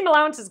right, the seam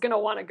allowance is going to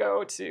want to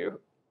go to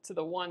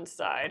the one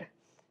side,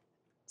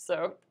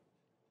 so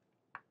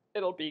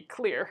it'll be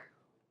clear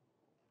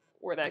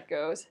where that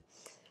goes.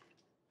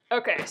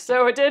 Okay,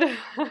 so it did,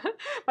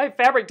 my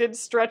fabric did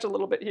stretch a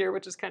little bit here,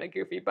 which is kind of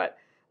goofy, but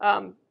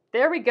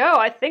there we go.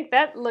 I think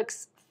that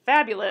looks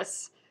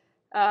fabulous.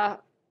 I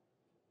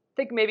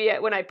think maybe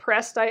when I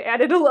pressed, I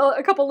added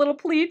a couple little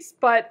pleats,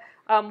 but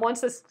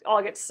once this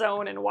all gets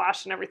sewn and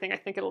washed and everything, I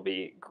think it'll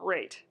be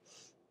great.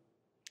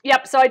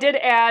 Yep, so I did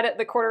add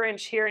the 1/4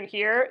 inch here and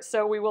here,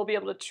 so we will be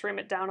able to trim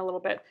it down a little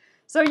bit.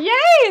 So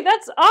yay,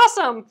 that's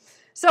awesome.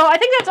 So I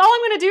think that's all I'm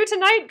going to do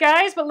tonight,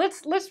 guys, but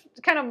let's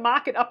kind of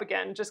mock it up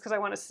again just because I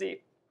want to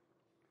see.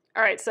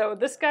 All right, so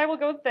this guy will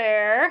go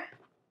there.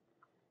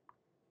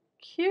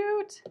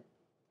 Cute.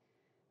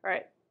 All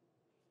right.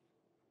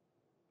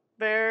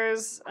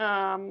 There's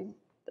the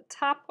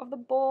top of the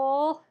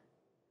bowl.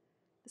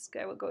 This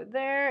guy will go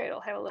there. It'll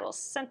have a little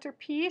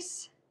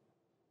centerpiece.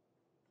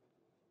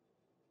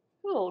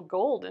 A little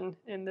gold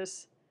in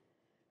this.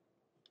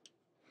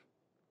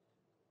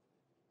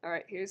 All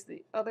right, here's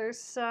the other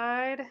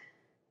side.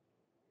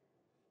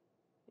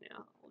 Yeah,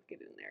 we'll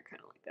get it in there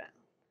kind of like that.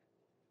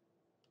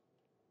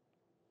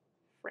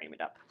 Frame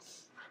it up.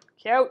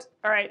 Cute.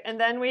 All right, and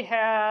then we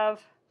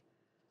have,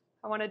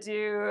 I want to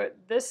do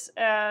this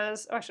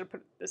as, oh, I should have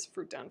put this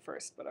fruit down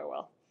first, but oh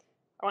well.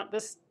 I want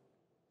this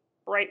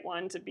bright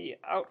one to be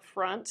out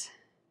front.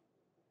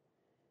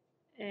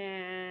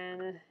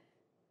 And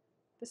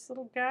This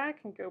little guy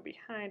can go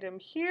behind him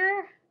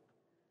here.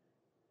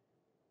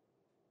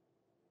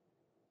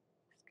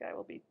 This guy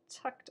will be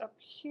tucked up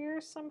here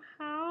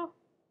somehow.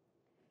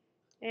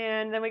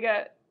 And then we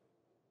got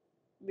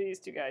these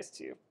two guys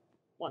too,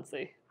 once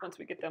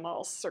we get them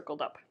all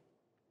circled up.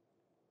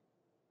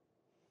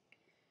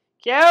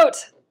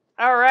 Cute!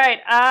 All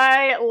right,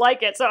 I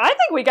like it. So I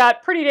think we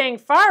got pretty dang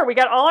far. We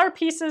got all our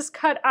pieces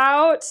cut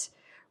out.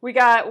 We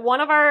got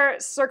one of our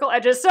circle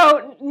edges.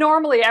 So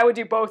normally I would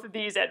do both of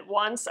these at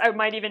once. I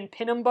might even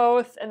pin them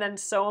both and then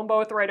sew them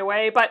both right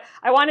away. But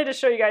I wanted to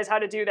show you guys how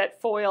to do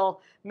that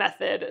foil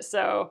method.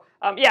 So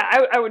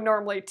yeah, I would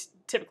normally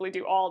typically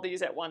do all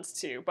these at once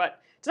too.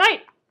 But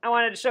tonight I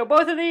wanted to show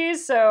both of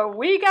these. So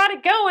we got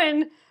it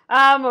going.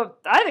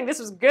 I think this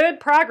was good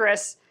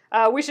progress.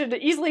 We should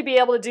easily be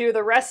able to do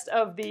the rest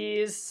of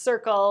these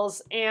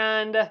circles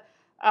and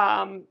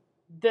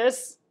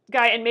this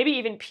guy, and maybe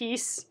even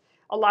piece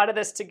a lot of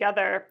this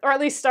together, or at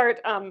least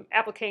start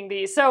appliquing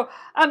these. So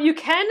you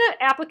can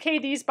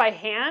applique these by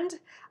hand.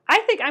 I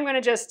think I'm going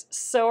to just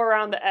sew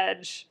around the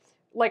edge,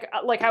 like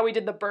how we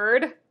did the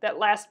bird, that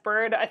last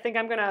bird. I think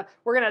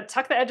we're gonna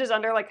tuck the edges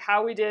under like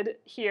how we did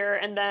here,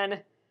 and then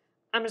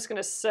I'm just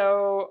gonna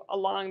sew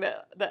along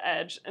the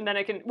edge, and then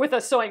I can, with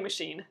a sewing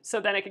machine, so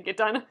then it can get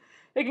done.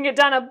 It can get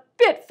done a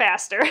bit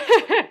faster.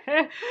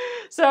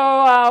 So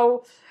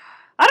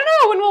I don't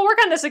know when we'll work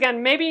on this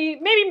again. Maybe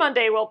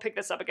Monday we'll pick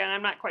this up again.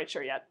 I'm not quite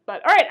sure yet.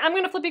 But all right, I'm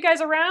gonna flip you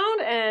guys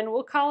around and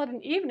we'll call it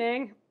an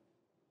evening.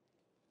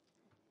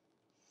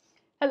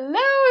 Hello,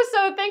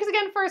 so thanks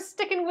again for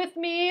sticking with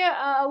me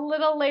a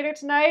little later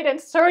tonight, and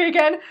sorry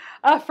again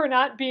for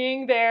not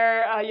being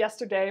there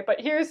yesterday, but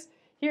here's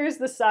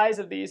the size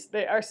of these.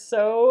 They are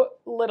so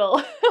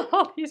little,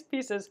 all these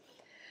pieces.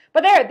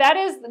 But there, that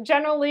is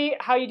generally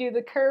how you do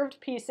the curved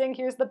piecing.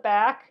 Here's the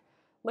back,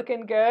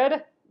 looking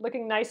good,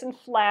 looking nice and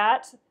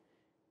flat.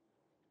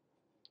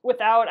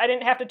 I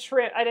didn't have to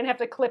trim, I didn't have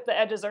to clip the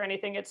edges or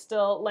anything. It's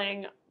still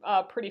laying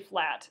pretty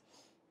flat.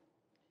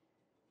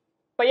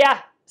 But yeah,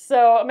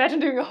 so imagine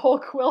doing a whole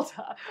quilt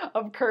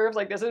of curves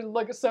like this. It would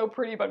look so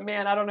pretty, but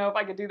man, I don't know if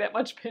I could do that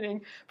much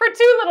pinning. For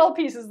two little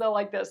pieces though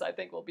like this, I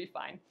think we'll be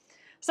fine.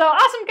 So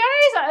awesome,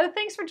 guys.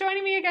 Thanks for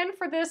joining me again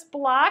for this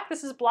block.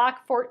 This is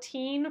block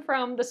 14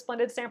 from the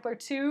Splendid Sampler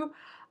 2.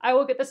 I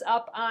will get this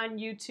up on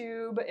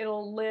YouTube.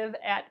 It'll live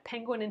at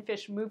Penguin and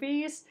Fish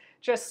Movies.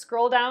 Just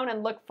scroll down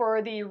and look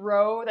for the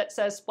row that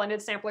says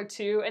Splendid Sampler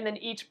 2, and then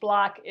each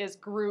block is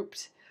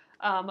grouped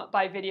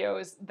by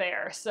videos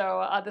there.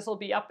 So this will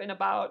be up in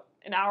about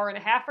an hour and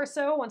a half or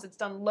so once it's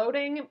done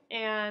loading,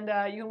 and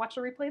you can watch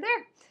the replay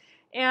there.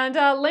 And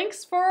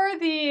links for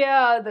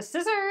the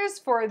scissors,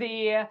 for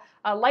the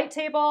light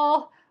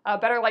table,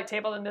 better light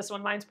table than this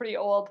one, mine's pretty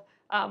old.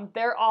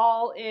 They're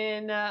all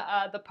in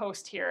the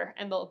post here,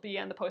 and they'll be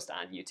on the post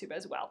on YouTube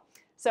as well.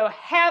 So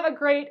have a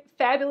great,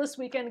 fabulous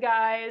weekend,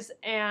 guys,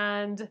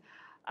 and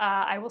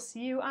I will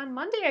see you on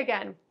Monday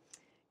again.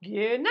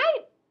 Good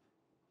night.